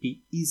that can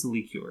be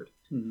easily cured.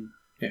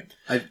 Yeah,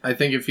 I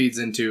think it feeds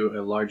into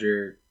a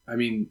larger... I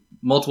mean,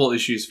 multiple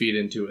issues feed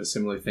into a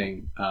similar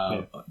thing.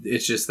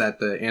 It's just that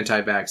the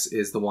anti-vax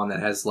is the one that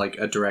has, like,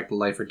 a direct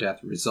life or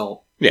death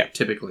result. Yeah.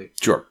 Typically.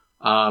 Sure.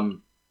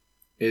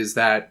 Is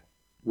that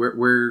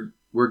we're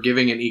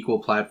giving an equal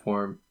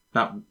platform,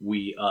 not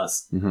we,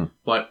 us,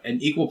 but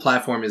an equal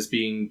platform is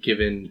being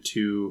given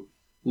to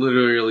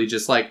literally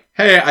just like,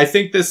 hey, I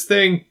think this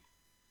thing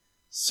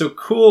so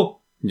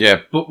cool,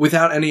 Yeah. but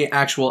without any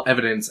actual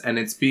evidence, and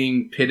it's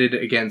being pitted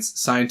against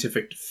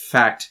scientific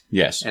fact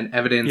Yes. and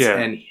evidence Yeah.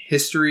 and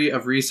history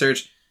of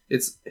research.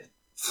 It's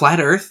Flat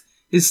Earth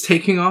is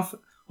taking off.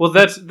 Well,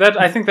 I think that's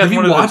Have one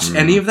you of watched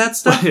any of that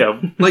stuff?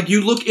 Yeah. Like,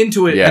 you look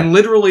into it, Yeah. and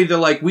literally they're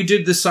like, we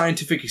did this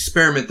scientific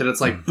experiment that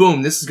it's like,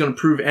 boom, this is going to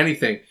prove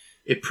anything.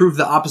 It proved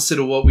the opposite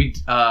of what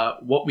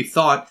we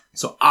thought,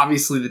 so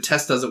obviously the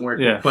test doesn't work.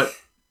 Yeah. But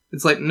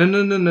it's like,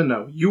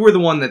 no. You were the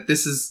one that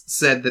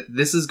said that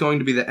this is going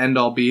to be the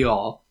end-all,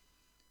 be-all.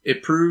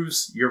 It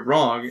proves you're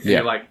wrong, and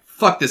you're like,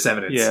 fuck this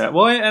evidence. Yeah,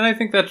 well, and I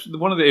think that's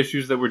one of the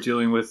issues that we're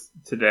dealing with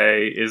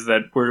today is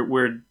that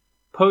we're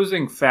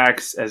posing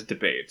facts as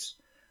debates.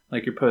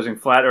 Like, you're posing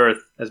flat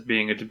Earth as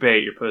being a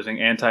debate. You're posing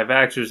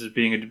anti-vaxxers as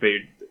being a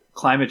debate.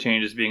 Climate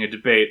change as being a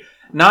debate.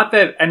 Not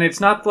that, and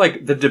it's not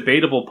like the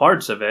debatable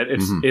parts of it.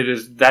 It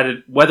is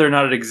that whether or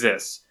not it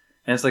exists.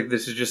 And it's like,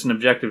 this is just an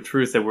objective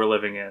truth that we're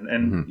living in.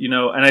 And,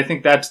 and I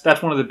think that's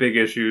one of the big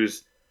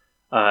issues.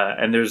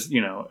 And there's,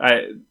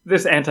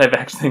 this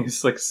anti-vax thing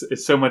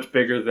is so much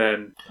bigger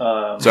than.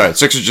 Sorry,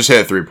 Sixers just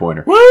hit a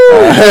 3-pointer.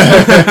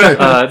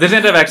 This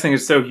anti-vax thing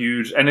is so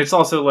huge, and it's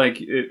also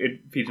like it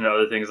feeds into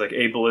other things like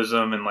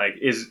ableism and like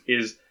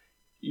is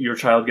your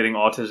child getting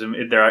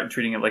autism? They're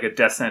treating it like a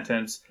death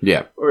sentence.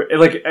 Yeah, or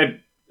like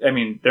I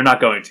mean, they're not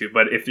going to,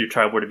 but if your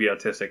child were to be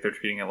autistic, they're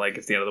treating it like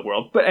it's the end of the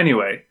world. But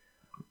anyway.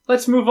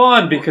 Let's move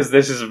on because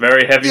this is a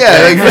very heavy.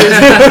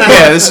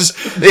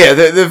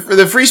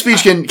 The free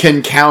speech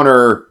can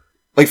counter.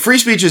 Like, free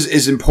speech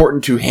is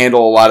important to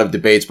handle a lot of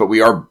debates, but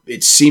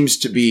it seems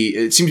to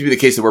be the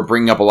case that we're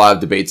bringing up a lot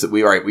of debates that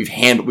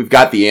we've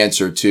got the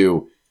answer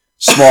to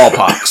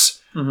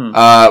smallpox.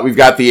 We've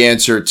got the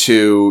answer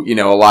to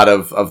a lot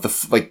of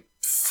the like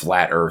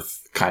flat Earth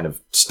kind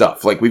of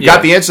stuff. Like, we've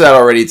got the answer to that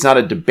already. It's not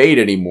a debate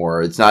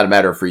anymore. It's not a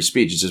matter of free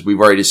speech. It's just we've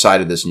already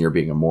decided this, and you're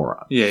being a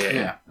moron.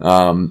 Yeah.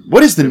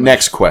 What is the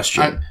next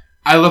question?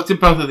 I looked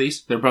at both of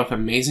these. They're both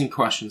amazing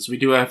questions. We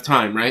do have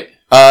time, right?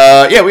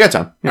 Yeah, we got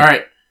time. Yeah. All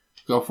right,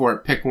 go for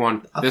it. Pick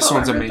one. This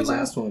one's I read amazing. The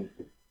last one.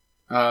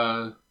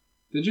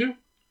 Did you?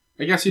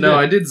 I guess you did. No,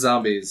 I did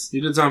zombies.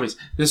 You did zombies.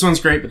 This one's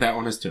great, but that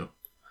one is too.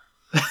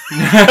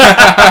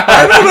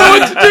 I don't know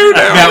what to do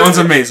now. That one's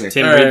amazing.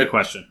 Tim, All read right. the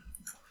question.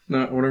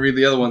 No, I want to read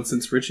the other one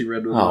since Richie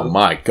read one. Oh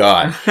my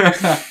god.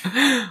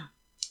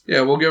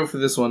 Yeah, we'll go for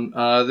this one.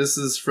 This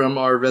is from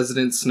our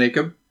resident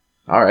Snake'em.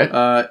 All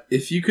right.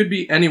 If you could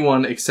be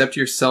anyone except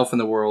yourself in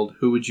the world,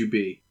 who would you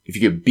be? If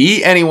you could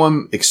be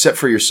anyone except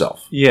for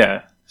yourself.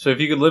 Yeah. So if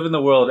you could live in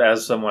the world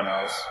as someone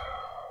else,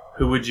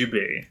 who would you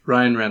be?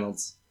 Ryan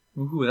Reynolds.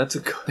 Ooh, that's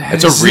a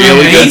That's a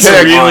really good That's a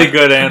pick. really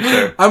good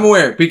answer. I'm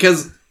aware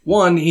because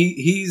one,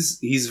 he's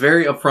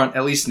very upfront.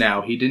 At least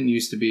now, he didn't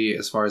used to be,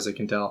 as far as I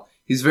can tell.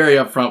 He's very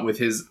upfront with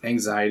his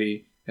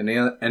anxiety and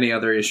any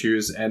other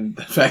issues, and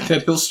the fact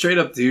that he'll straight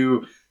up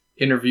do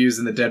interviews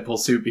in the Deadpool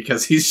suit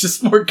because he's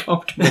just more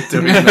comfortable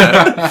doing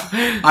that.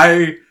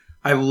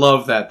 I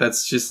love that.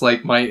 That's just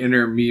like my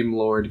inner meme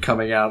lord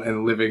coming out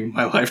and living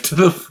my life to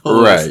the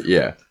fullest. Right,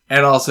 yeah.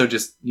 And also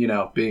just,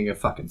 being a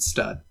fucking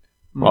stud.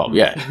 Well,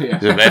 yeah.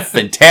 He's a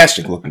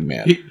fantastic looking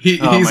man.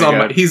 He's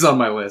on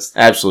my list.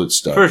 Absolute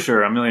stud. For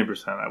sure,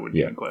 1,000,000%. I wouldn't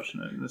even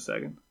question it in a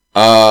second.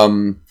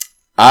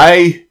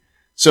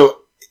 So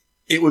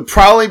it would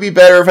probably be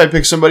better if I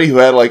picked somebody who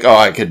had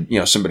I could,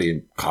 somebody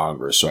in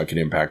Congress so I could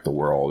impact the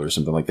world or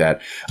something like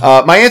that.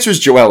 My answer is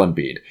Joel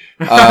Embiid.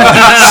 So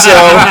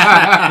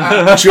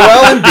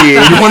Joel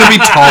Embiid. You want to be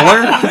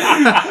taller?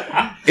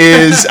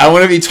 I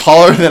want to be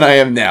taller than I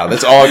am now.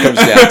 That's all it comes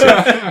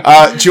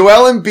down to.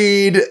 Joel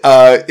Embiid,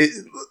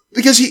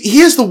 because he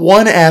is the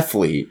one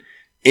athlete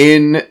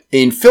in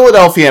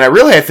Philadelphia, and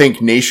I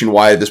think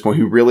nationwide at this point,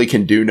 who really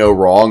can do no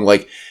wrong.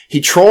 Like, he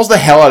trolls the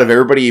hell out of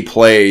everybody he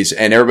plays,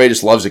 and everybody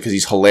just loves it because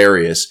he's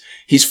hilarious.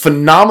 He's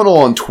phenomenal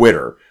on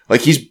Twitter. Like,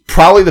 he's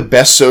probably the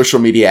best social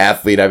media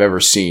athlete I've ever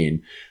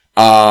seen.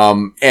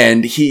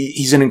 And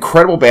he's an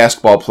incredible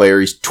basketball player.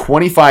 He's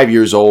 25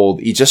 years old.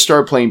 He just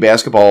started playing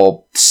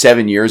basketball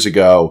 7 years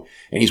ago,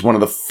 and he's one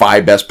of the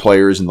 5 best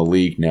players in the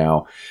league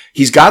now.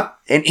 He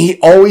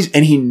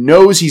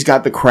knows he's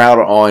got the crowd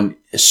on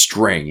a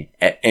string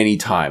at any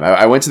time.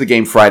 I went to the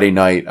game Friday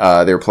night.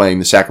 They were playing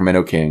the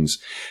Sacramento Kings,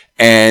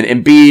 and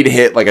Embiid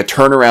hit like a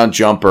turnaround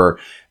jumper.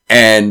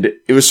 And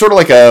it was sort of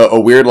like a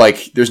weird,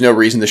 there's no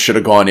reason this should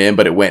have gone in,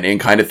 but it went in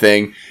kind of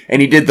thing.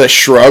 And he did the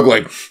shrug,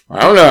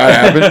 I don't know how it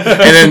happened.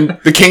 And then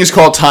the Kings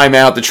called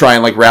timeout to try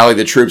and rally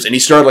the troops. And he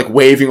started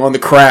waving on the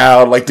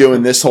crowd,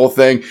 doing this whole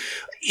thing.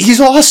 He's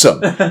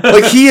awesome.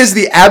 He is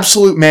the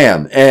absolute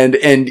man.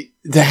 And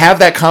to have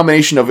that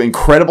combination of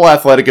incredible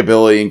athletic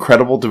ability,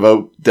 incredible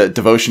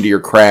devotion to your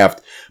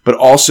craft, but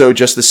also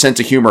just the sense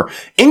of humor.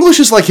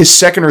 English is his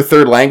second or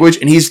third language,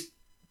 and he's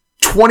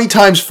 20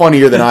 times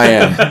funnier than I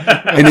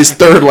am in his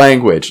third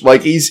language.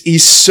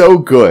 He's so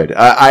good.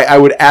 I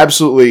would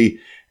absolutely,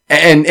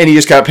 and he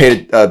just got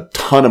paid a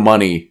ton of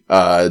money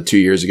 2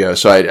 years ago.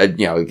 So I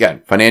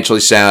again, financially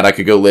sound. I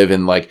could go live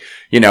in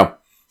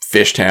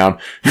Fishtown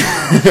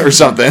or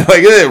something,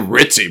 a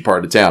ritzy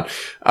part of town.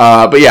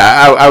 But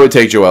yeah, I would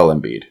take Joel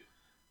Embiid.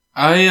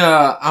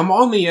 I'm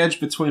on the edge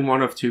between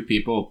one of two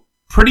people,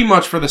 pretty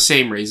much for the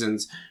same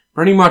reasons,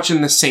 pretty much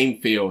in the same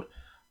field.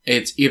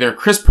 It's either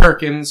Chris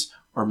Perkins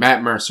or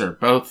Matt Mercer.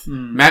 Both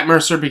Matt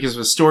Mercer because of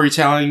his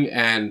storytelling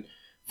and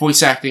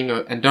voice acting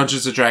and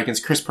Dungeons & Dragons.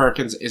 Chris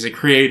Perkins is a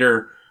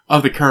creator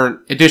of the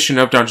current edition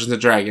of Dungeons &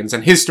 Dragons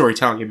and his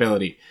storytelling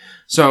ability.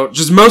 So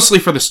just mostly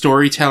for the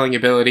storytelling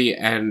ability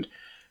and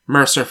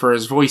Mercer for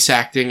his voice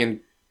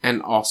acting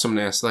and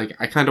awesomeness. Like,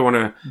 I kind of want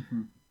to...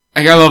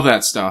 Like, I love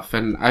that stuff,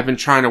 and I've been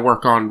trying to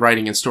work on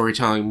writing and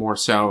storytelling more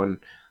so, and,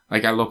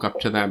 like, I look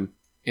up to them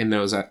in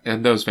those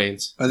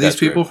veins. Are these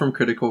people from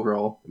Critical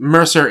Role?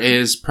 Mercer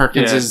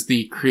Perkins is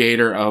the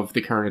creator of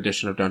the current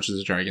edition of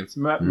Dungeons & Dragons.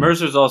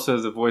 Mercer's also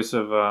the voice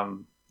of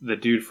the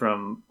dude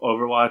from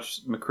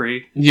Overwatch,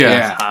 McCree.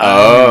 Yeah.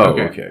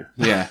 Okay.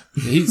 Yeah.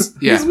 He's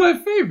my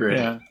favorite.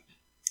 Yeah.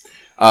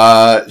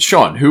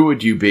 Sean, who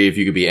would you be if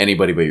you could be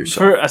anybody but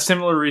yourself? For a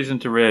similar reason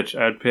to Rich,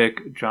 I would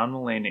pick John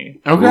Mulaney.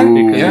 Okay.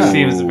 Ooh. Because he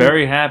seems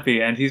very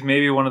happy, and he's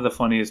maybe one of the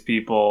funniest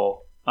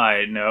people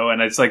I know,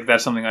 and it's like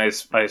that's something I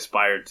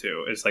aspire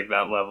to. It's like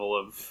that level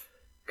of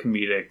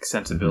comedic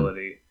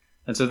sensibility,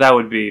 and so that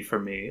would be for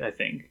me, I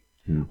think.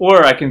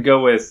 Or I can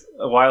go with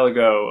a while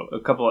ago,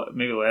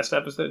 maybe last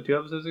episode, 2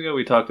 episodes ago,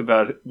 we talked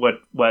about what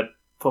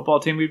football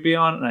team we'd be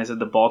on, and I said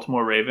the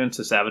Baltimore Ravens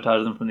to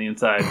sabotage them from the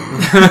inside.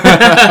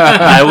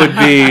 I would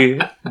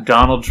be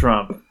Donald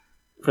Trump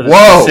for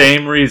the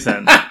same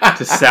reason,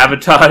 to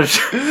sabotage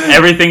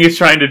everything he's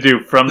trying to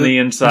do from the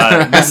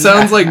inside. This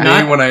sounds like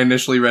me when I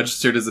initially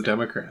registered as a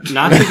Democrat.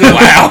 Not to go,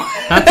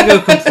 not to go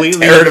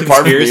completely Tear it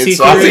apart from the conspiracy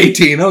inside. I was theory.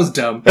 18. I was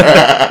dumb.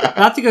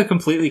 Not to go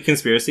completely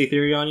conspiracy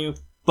theory on you,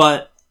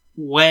 but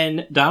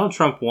when Donald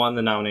Trump won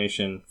the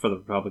nomination for the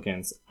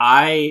Republicans,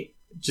 I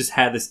just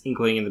had this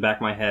inkling in the back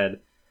of my head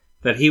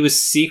that he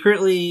was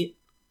secretly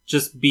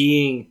just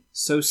being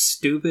so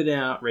stupid and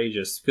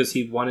outrageous because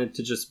he wanted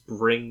to just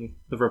bring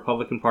the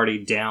Republican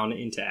Party down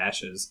into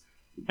ashes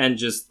and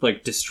just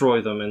like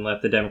destroy them and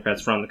let the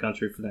Democrats run the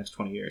country for the next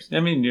 20 years. I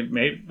mean,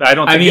 I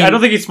don't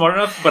think he's smart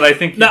enough, but I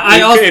think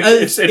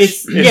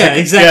exactly. Yeah.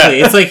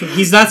 It's like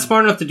he's not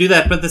smart enough to do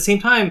that, but at the same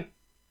time,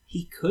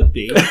 he could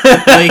be. Like,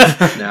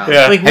 No.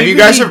 Yeah. like Have you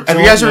guys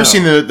ever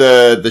seen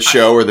the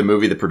show or the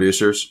movie The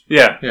Producers?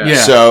 Yeah. Yeah.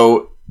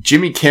 So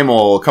Jimmy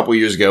Kimmel, a couple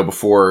years ago,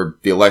 before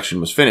the election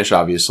was finished,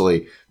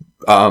 obviously,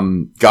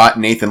 got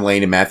Nathan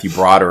Lane and Matthew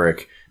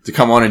Broderick to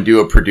come on and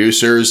do a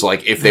Producers,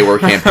 like if they were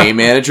campaign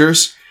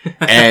managers.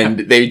 And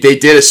they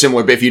did a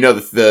similar bit. If you know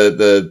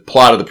the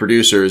plot of The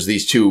Producers,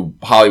 these two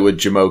Hollywood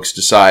jamokes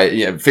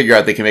figure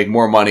out they can make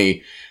more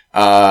money.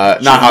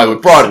 Not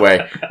Hollywood,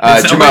 Broadway.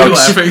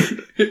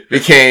 Jamokes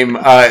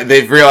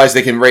they've realized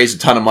they can raise a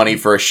ton of money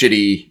for a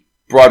shitty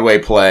Broadway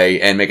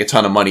play and make a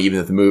ton of money even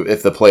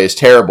if the play is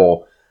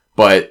terrible.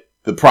 But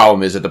the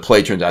problem is that the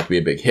play turns out to be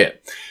a big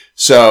hit.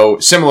 So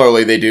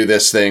similarly, they do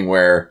this thing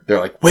where they're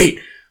like, wait,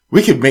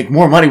 we could make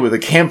more money with a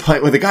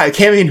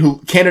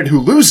candidate who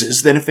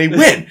loses than if they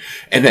win.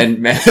 And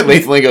then Nathan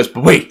Lane goes,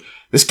 but wait,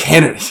 this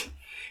candidate,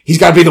 he's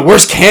got to be the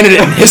worst candidate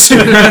in history.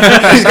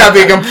 He's got to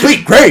be a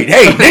complete grade.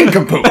 Hey,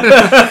 nincompoop.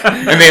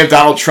 And they have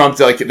Donald Trump.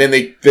 Then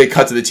they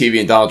cut to the TV,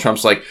 and Donald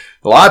Trump's like,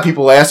 a lot of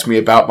people ask me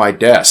about my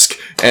desk,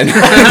 and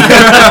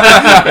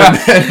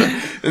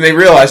and they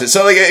realize it.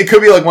 So like, it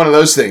could be like one of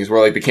those things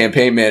where like the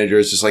campaign manager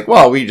is just like,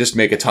 well, we just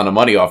make a ton of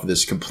money off of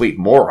this complete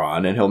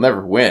moron, and he'll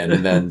never win.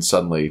 And then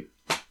suddenly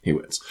he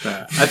wins.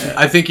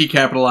 I think he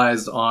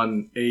capitalized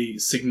on a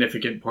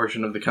significant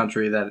portion of the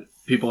country that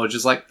people are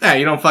just like,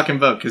 you don't fucking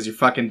vote because you're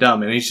fucking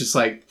dumb. And he's just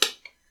like,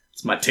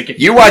 it's my ticket.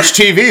 You watch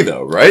TV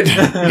though, right?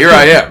 Here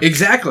I am.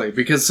 Exactly,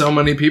 because so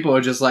many people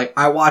are just like,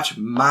 I watch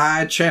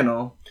my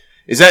channel.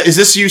 Is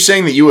this you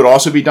saying that you would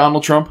also be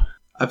Donald Trump?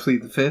 I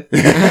plead the fifth.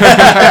 He'd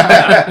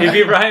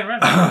be Ryan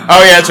Reynolds.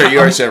 Oh yeah, that's right. You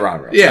already said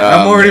Ryan Reynolds. Yeah,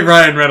 I'm already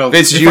Ryan Reynolds.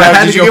 Vince, did If you I have-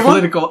 had did to you go give one?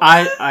 political,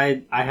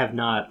 I have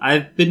not.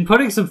 I've been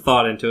putting some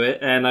thought into it,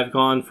 and I've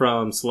gone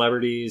from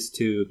celebrities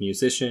to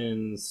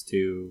musicians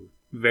to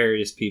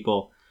various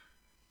people.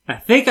 I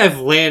think I've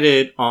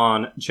landed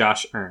on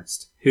Josh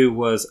Ernst, who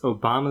was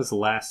Obama's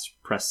last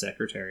press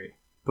secretary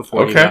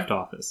before he Okay. left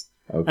office.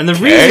 And the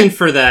reason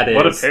for that is...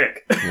 What a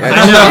pick. I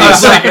know,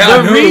 It's like, I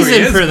the know who he reason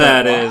is, for but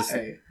that why?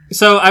 is...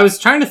 So I was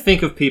trying to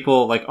think of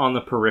people like on the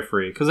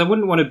periphery, because I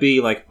wouldn't want to be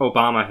like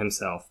Obama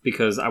himself,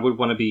 because I would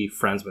want to be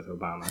friends with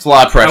Obama. It's a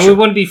lot of I pressure. would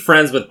want to be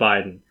friends with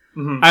Biden.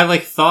 Mhm. I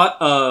like thought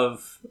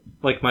of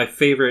like my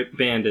favorite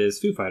band is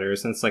Foo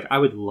Fighters, and it's like I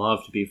would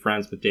love to be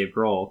friends with Dave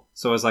Grohl.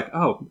 So I was like,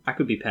 oh, I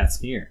could be Pat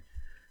Smear,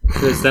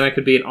 because then I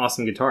could be an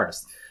awesome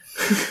guitarist.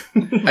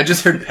 I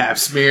just heard Pap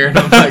Smear. And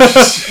I'm like,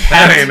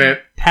 that ain't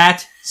it.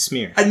 Pat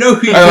Smear. I know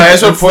who you By the way, I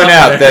just want that's to point not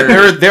out what I that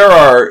heard. there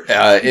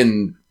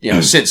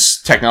are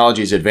since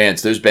technology's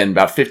advanced, there's been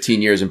about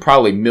 15 years and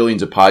probably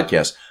millions of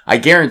podcasts. I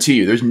guarantee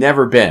you, there's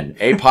never been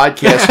a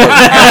podcast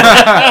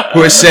host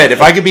who has said,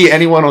 if I could be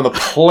anyone on the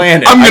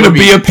planet, I'm I gonna would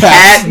be a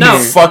Pat No.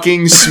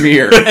 fucking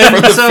Smear And,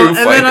 for the so, Foo and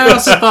then I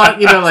Fighters. also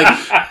thought,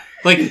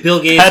 like Bill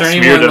Gates Pat or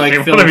Smear anyone doesn't like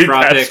even want to be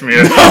Pat philanthropic.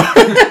 Smear.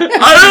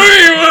 I don't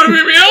even want to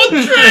be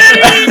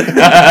L-Train.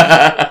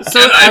 So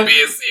Can I I'm-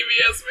 be a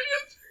CBS man?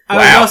 I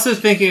Wow. was also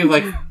thinking of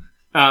like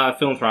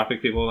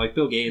philanthropic people like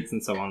Bill Gates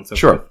and so on and so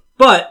Sure. forth.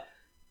 But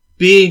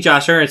being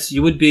Josh Ernst,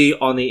 you would be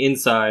on the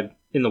inside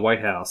in the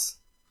White House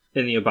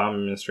in the Obama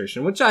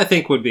administration, which I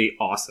think would be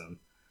awesome.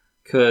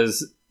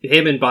 Because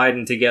him and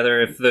Biden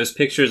together, if those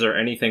pictures are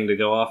anything to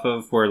go off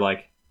of, were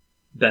like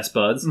best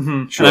buds.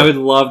 Mm-hmm. Sure. And I would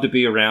love to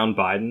be around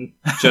Biden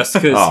just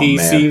because Oh, he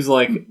man. seems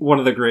like one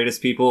of the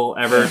greatest people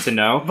ever to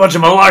know. Bunch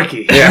of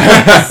malarkey.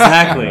 Yeah.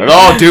 Exactly. With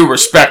all due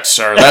respect,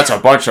 sir, that's a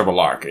bunch of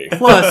malarkey.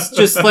 Plus,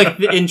 just like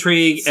the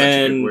intrigue Such a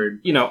good and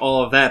word.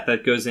 all of that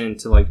goes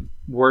into like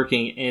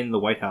working in the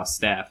White House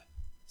staff.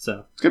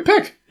 So Good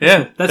pick.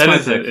 Yeah, That's my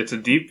pick. It's a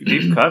deep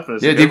cut. But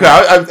it's Yeah, a good deep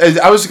cut.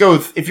 I was to go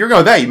with, if you're going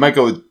with that, you might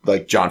go with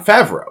like Jon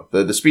Favreau,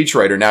 the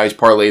speechwriter. Now he's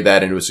parlayed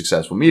that into a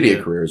successful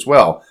media career as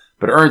well.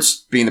 But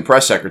Ernst, being the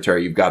press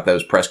secretary, you've got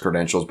those press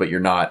credentials, but you're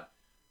not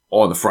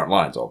on the front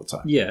lines all the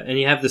time. yeah, and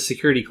you have the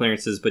security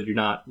clearances, but you're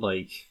not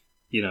like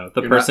the You're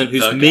person not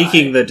who's the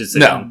making guy. the decision.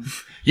 No.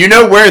 You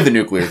know where the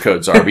nuclear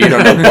codes are, but you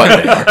don't know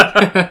what they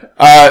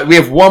are. We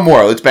have one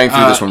more. Let's bang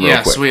through this one real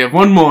yes, quick. we have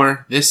one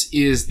more. This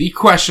is the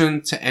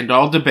question to end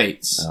all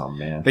debates. Oh,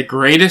 man. The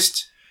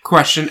greatest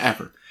question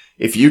ever.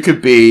 If you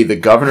could be the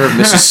governor of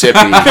Mississippi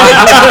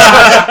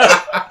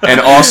and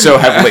also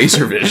have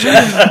laser vision,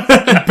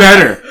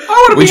 Better.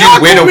 would you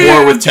win a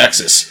war with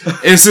Texas?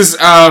 This is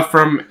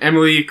from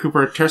Emily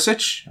Cooper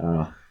Tursich.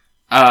 Oh.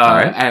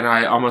 right. And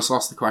I almost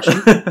lost the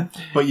question.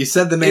 But you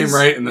said the name Is-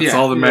 right, and that's yeah.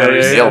 all that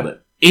matters. Yeah. Nailed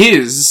it.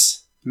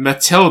 Is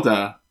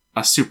Matilda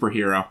a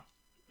superhero?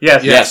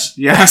 Yes. Yes.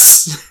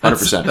 Yes.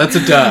 100%. That's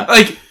a duh.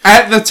 Like,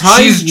 at the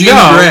time, She's Jean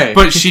no, Grey.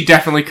 but she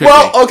definitely could be.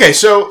 Well, okay,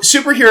 so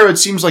superhero, it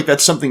seems like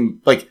that's something,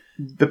 like,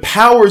 the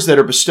powers that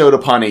are bestowed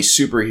upon a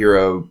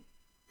superhero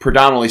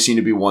predominantly seem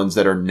to be ones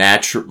that are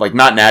natural, like,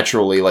 not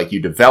naturally, like,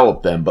 you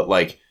develop them, but,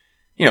 like,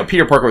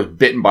 Peter Parker was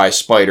bitten by a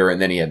spider,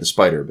 and then he had the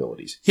spider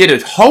abilities. He had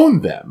to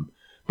hone them,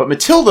 but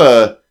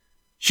Matilda,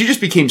 she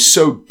just became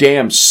so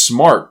damn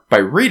smart by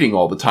reading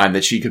all the time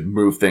that she could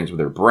move things with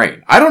her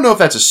brain. I don't know if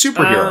that's a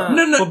superhero.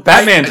 Well,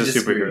 Batman's I a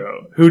disagree.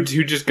 superhero who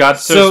just got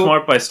so So-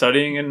 smart by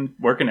studying and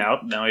working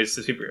out. Now he's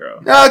a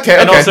superhero, Okay,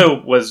 and okay.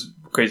 also was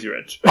crazy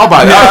rich. I'll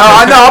buy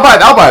that.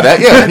 No, I'll buy that.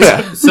 Yeah,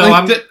 yeah. So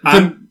Like,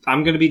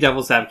 I'm going to be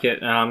devil's advocate,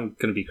 and I'm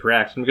going to be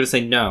correct. I'm going to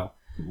say no.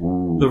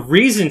 The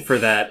reason for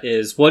that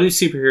is, what do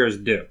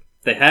superheroes do?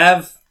 They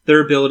have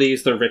their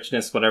abilities, their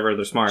richness, whatever.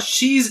 They're smart.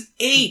 She's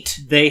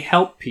 8. They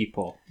help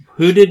people.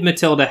 Who did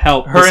Matilda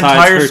help? Her besides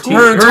entire her school.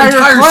 teacher? Her entire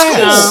class.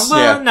 class.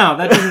 Well, Yeah. no,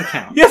 that doesn't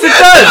count. Yes, it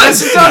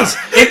does. Yes,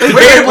 it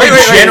does.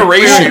 Wait,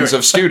 generations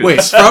of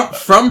students. Wait,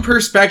 from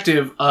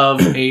perspective of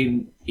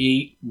a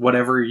 8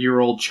 whatever year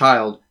old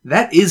child,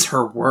 that is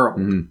her world.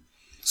 Mhm.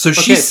 So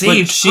she Okay, but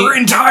saved her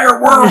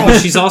entire world.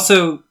 But she's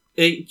also.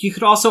 You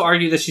could also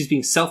argue that she's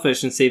being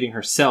selfish and saving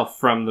herself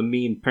from the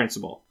mean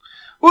principal.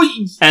 Well,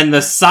 And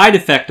the side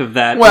effect of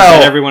that is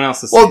Well- that everyone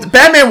else is. Well,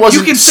 Batman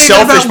wasn't You can say that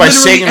selfish about by literally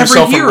saving every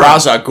himself from hero.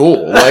 Ra's al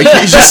Ghul. Like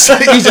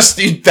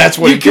that's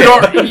what you he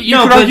could, did. you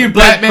No, could but- argue but-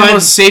 Batman but-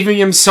 was saving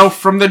himself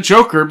from the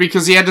Joker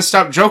because he had to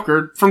stop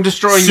Joker from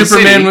destroying the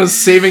Superman city. was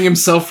saving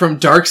himself from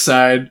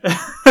Darkseid.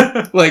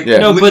 Like, Yeah.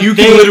 No, but you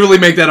they- can literally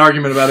make that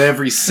argument about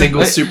every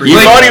single superhero. You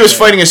thought he was out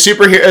fighting a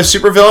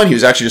supervillain. He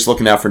was actually just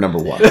looking out for number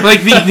one.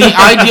 Like, the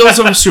ideals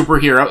of a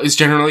superhero is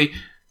generally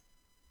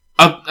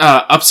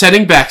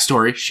upsetting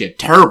backstory. She had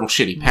terrible,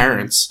 shitty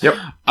parents. Yep.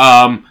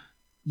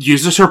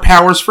 Uses her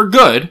powers for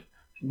good,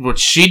 which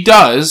she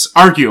does,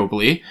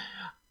 arguably.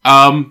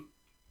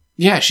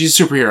 Yeah, she's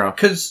a superhero.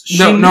 because she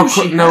No, knew no,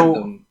 she had no.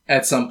 them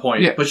at some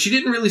point, Yeah. but she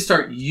didn't really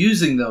start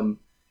using them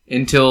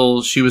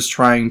until she was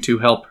trying to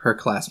help her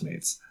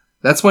classmates.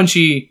 That's when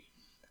she.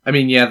 I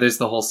mean, yeah, there's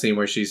the whole scene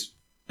where she's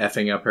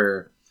effing up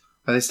her.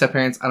 Are they step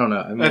parents? I don't know.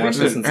 I haven't I think watched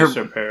this it's since.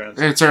 her- her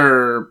parents. It's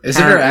her. Is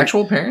it her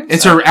actual parents?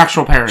 It's her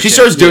actual parents. She yeah.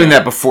 starts doing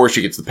that before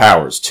she gets the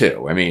powers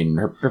too. I mean,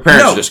 her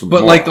parents No, are just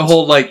but like the morons.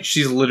 whole like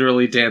she's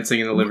literally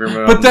dancing in the living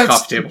room. But on the that's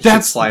coffee table.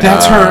 that's shit sliding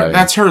that's out. her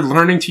that's her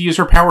learning to use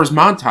her powers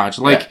montage.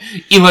 Like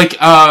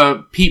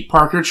Pete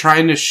Parker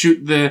trying to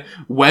shoot the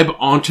web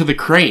onto the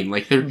crane.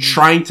 Like they're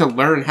trying to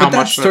learn how But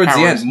that's much their towards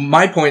the powers. end.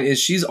 My point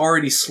is she's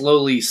already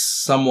slowly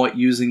somewhat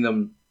using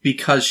them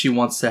because she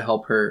wants to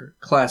help her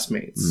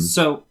classmates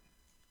So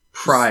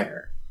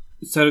prior.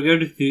 So to go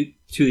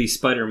to the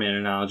Spider-Man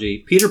analogy,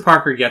 Peter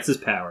Parker gets his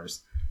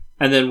powers,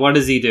 and then what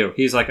does he do?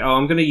 He's like, "Oh,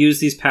 I'm going to use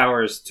these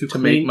powers to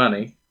Make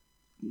money.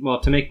 Well,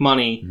 to make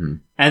money, Mhm.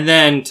 and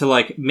then to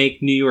like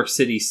make New York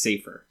City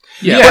safer."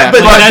 Yeah,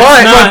 but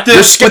that's not-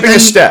 you're skipping then, a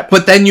step.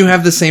 But then you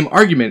have the same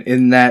argument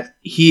in that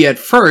he at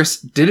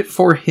first did it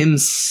for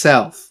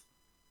himself.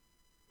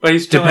 But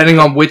he's still Depending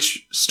on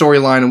which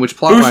storyline and which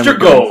plot line Booster we're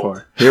going Gold.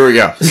 for. Here we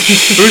go.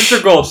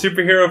 Booster Gold,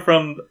 superhero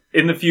from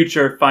in the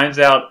future, finds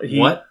out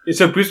What?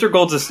 So Booster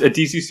Gold's a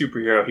DC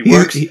superhero. He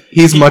works.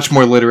 He's much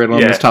more literate on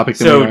this topic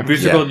than we So are.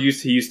 Booster Yeah. Gold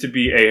used to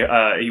be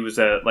he was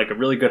a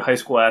really good high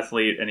school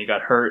athlete, and he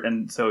got hurt,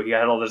 and so he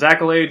had all those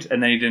accolades,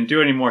 and then he didn't do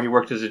it anymore. He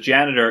worked as a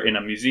janitor in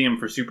a museum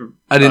for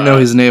I didn't know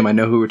his name. I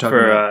know who we're talking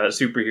for about.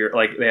 superhero.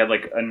 Like they had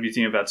like a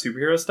museum about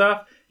superhero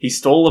stuff. He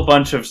stole a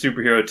bunch of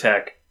superhero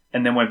tech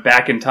and then went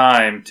back in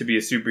time to be a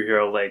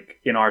superhero like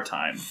in our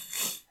time.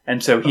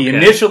 And so he Okay.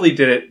 initially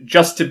did it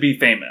just to be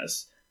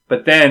famous.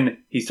 But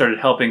then he started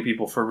helping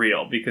people for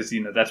real because,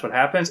 that's what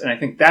happens. And I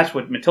think that's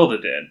what Matilda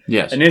did.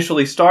 Yes.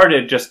 Initially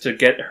started just to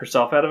get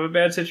herself out of a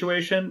bad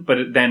situation, but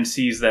it then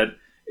sees that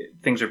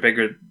things are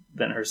bigger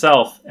than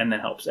herself and then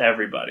helps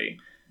everybody.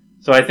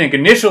 So I think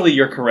initially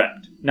you're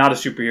correct. Not a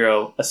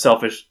superhero, a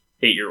selfish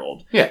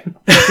 8-year-old. Yeah.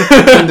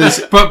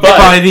 But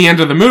by the end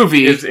of the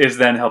movie... Is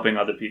then helping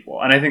other people.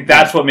 And I think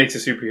that's what makes a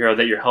superhero,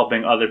 that you're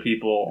helping other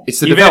people. It's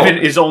the even development.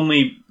 if it is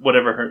only what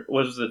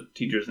was the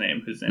teacher's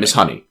name? Whose name? Miss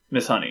Honey.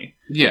 Miss Honey.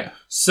 Yeah.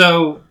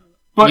 So,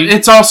 But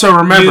it's also,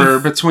 remember,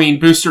 between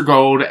Booster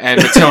Gold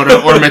and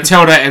Matilda, or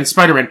Matilda and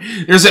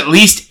Spider-Man, there's at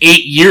least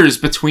 8 years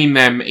between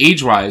them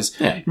age-wise.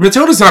 Yeah.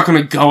 Matilda's not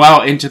going to go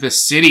out into the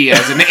city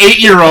as an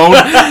 8-year-old,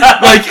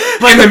 like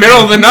in the middle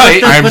of the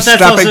night. I'm but that's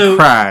stopping also,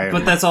 crime.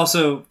 But that's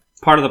also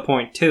part of the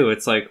point too.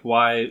 It's like,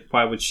 why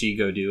would she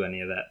go do any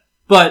of that?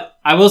 But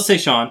I will say,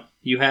 Sean,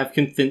 you have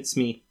convinced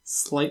me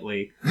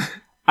slightly.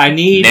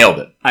 Nailed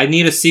it. I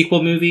need a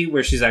sequel movie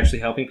where she's actually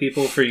helping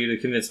people for you to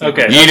convince me.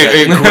 Okay. You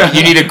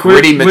need a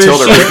gritty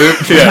Matilda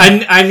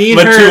reboot. I need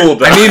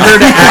Matilda. her. I need her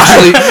to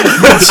actually.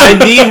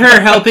 I need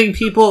her helping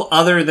people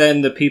other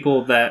than the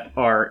people that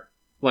are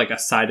like a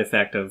side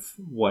effect of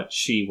what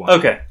she wants.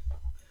 Okay.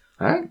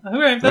 All right. All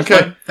right. That's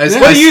Okay.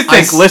 fine. What do you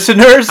think,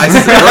 listeners?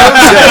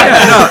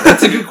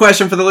 That's a good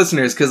question for the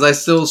listeners, because I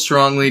still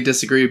strongly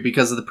disagree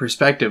because of the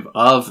perspective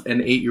of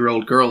an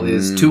 8-year-old girl.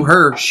 Is to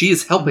her, she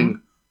is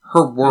helping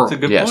her world. That's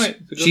a good Yes. point.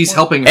 It's a good She's point.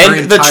 helping her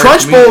And the entire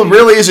Trunchbull community.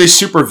 really is a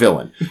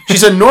supervillain.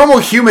 She's a normal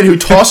human who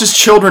tosses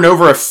children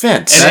over a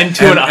fence. And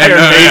into an Iron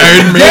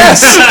Maiden.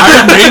 Yes!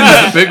 Iron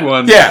Maiden's the big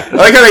one. Yeah, I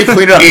like how they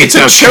clean it up. It's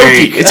a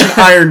chokey. It's an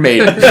Iron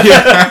Maiden.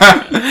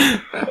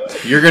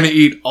 You're gonna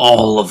eat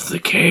all of the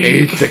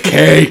cake. Eat the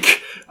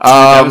cake.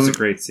 That was a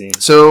great scene.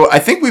 So I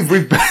think we've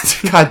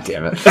God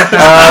damn it.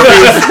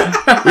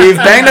 We've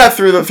banged out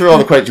through all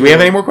the questions. Do we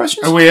have any more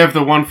questions? We have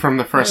the one from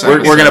the first We're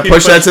episode. going to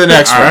push that to the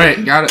next All one.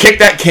 right, got it. Kick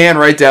that can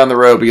right down the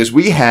road because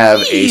we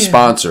have a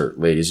sponsor,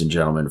 ladies and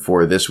gentlemen,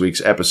 for this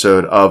week's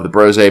episode of the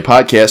Brose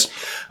podcast.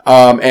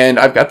 And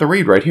I've got the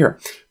read right here.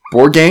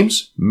 Board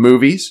games,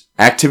 movies,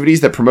 activities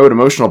that promote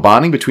emotional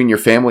bonding between your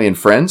family and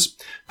friends.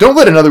 Don't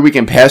let another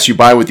weekend pass you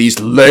by with these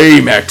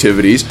lame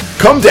activities.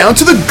 Come down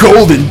to the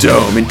Golden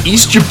Dome in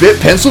East Jabit,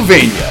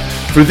 Pennsylvania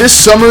for this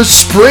summer's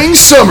Spring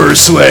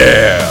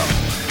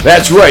SummerSlam.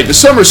 That's right, the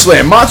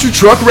SummerSlam Monster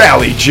Truck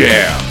Rally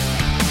Jam.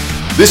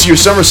 This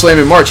year's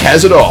SummerSlam in March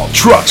has it all.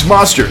 Trucks,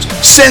 monsters,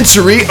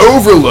 sensory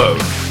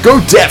overload.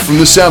 Go deaf from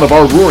the sound of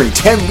our roaring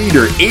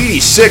 10-liter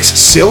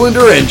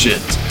 86-cylinder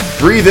engines.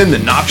 Breathe in the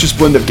noxious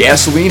blend of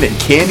gasoline and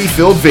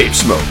candy-filled vape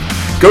smoke.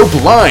 Go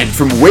blind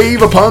from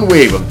wave upon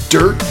wave of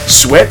dirt,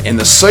 sweat, and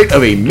the sight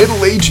of a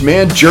middle-aged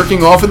man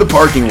jerking off in the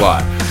parking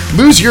lot.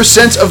 Lose your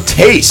sense of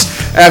taste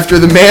after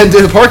the man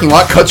in the parking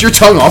lot cuts your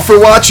tongue off for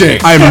watching.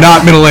 I am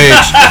not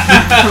middle-aged.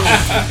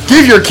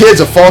 Give your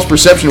kids a false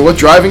perception of what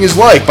driving is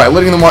like by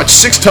letting them watch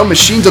 6-ton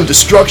machines of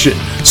destruction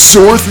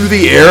soar through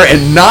the air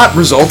and not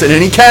result in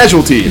any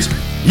casualties.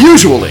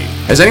 Usually.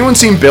 Has anyone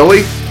seen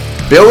Billy?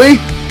 Billy?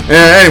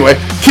 Anyway,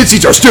 kid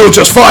seats are still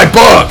just $5.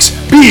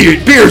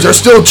 Beers are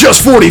still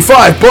just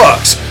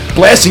 $45.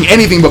 Blasting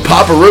anything but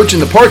Papa Roach in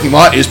the parking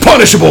lot is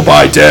punishable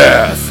by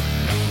death.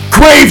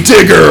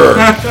 Gravedigger!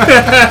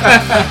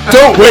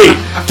 Don't wait.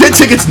 Get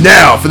tickets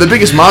now for the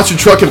biggest monster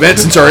truck event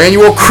since our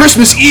annual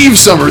Christmas Eve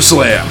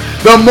SummerSlam.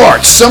 The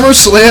March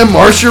SummerSlam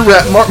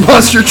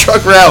Monster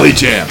Truck Rally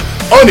Jam.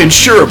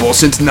 Uninsurable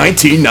since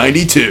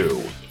 1992.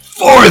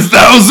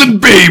 4,000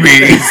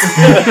 babies!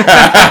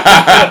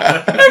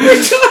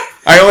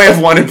 I only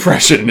have one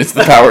impression, and it's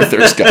the Power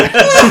Thirst guy.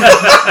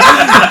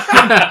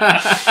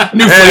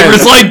 New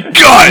flavors like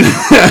gun.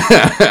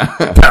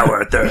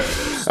 Power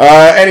Thirst.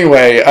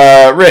 Anyway,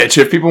 Rich,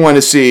 if people want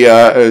to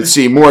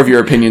see more of your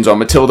opinions on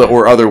Matilda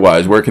or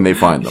otherwise, where can they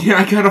find them? Yeah,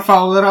 I gotta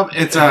follow that up.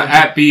 It's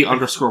at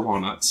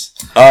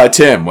B_walnuts.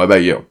 Tim, what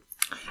about you?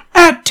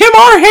 At Tim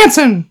R.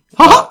 Hansen.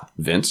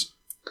 Vince?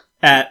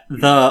 At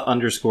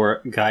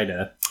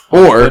 _Guida,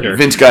 Or Twitter.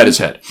 Vince Guide his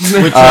head.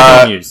 which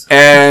I don't use.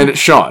 And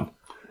Sean?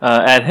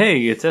 At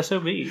hey, it's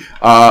SOB.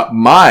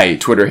 My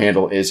Twitter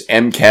handle is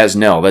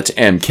mkasnell. That's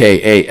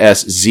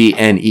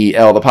MKASZNEL.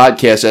 The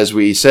podcast, as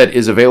we said,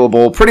 is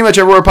available pretty much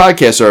everywhere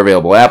podcasts are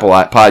available. Apple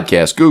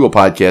Podcasts, Google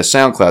Podcasts,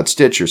 SoundCloud,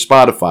 Stitcher,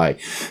 Spotify,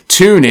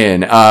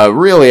 TuneIn,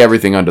 really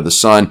everything under the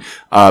sun.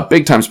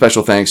 Big time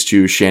special thanks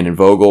to Shannon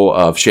Vogel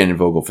of Shannon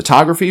Vogel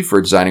Photography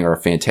for designing our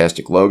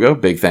fantastic logo.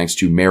 Big thanks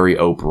to Mary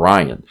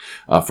O'Brien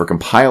for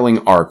compiling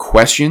our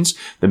questions.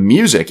 The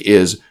music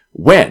is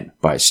When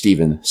by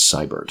Steven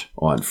Seibert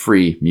on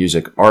Free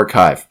Music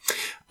Archive.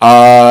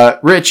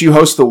 Rich, you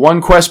host the One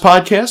Quest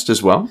podcast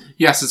as well.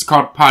 Yes, it's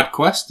called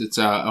PodQuest. It's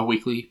a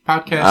weekly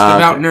podcast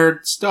about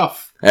nerd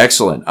stuff.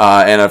 Excellent.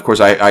 And of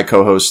course, I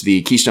co-host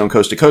the Keystone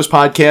Coast to Coast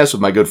podcast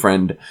with my good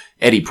friend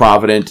Eddie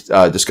Provident,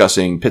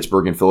 discussing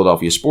Pittsburgh and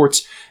Philadelphia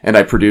sports. And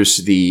I produce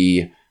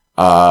the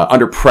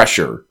Under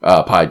Pressure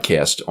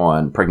podcast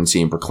on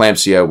pregnancy and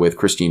preeclampsia with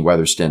Christine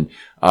Weatherston.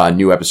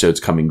 New episodes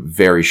coming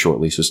very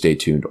shortly, so stay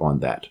tuned on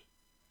that.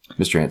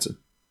 Mr. Hansen.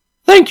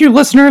 Thank you,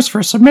 listeners,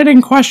 for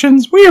submitting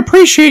questions. We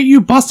appreciate you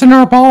busting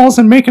our balls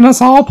and making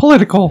us all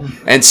political.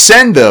 And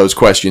send those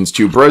questions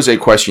to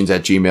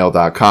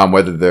brosequestions@gmail.com,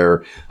 whether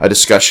they're a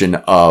discussion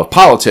of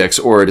politics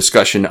or a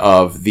discussion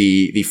of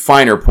the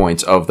finer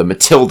points of the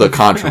Matilda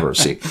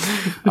controversy.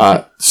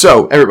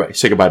 So, everybody,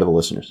 say goodbye to the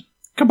listeners.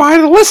 Goodbye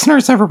to the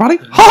listeners, everybody.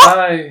 Ha!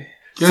 Bye.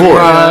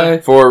 Goodbye.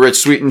 For Rich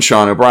Sweeten,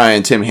 Sean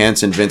O'Brien, Tim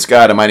Hansen, Vince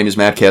Gotta, my name is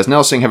Matt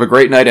Kasnelsing. Have a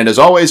great night, and as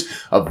always,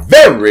 a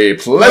very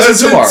pleasant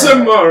tomorrow.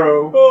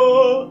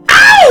 Tomorrow.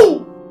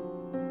 Ow!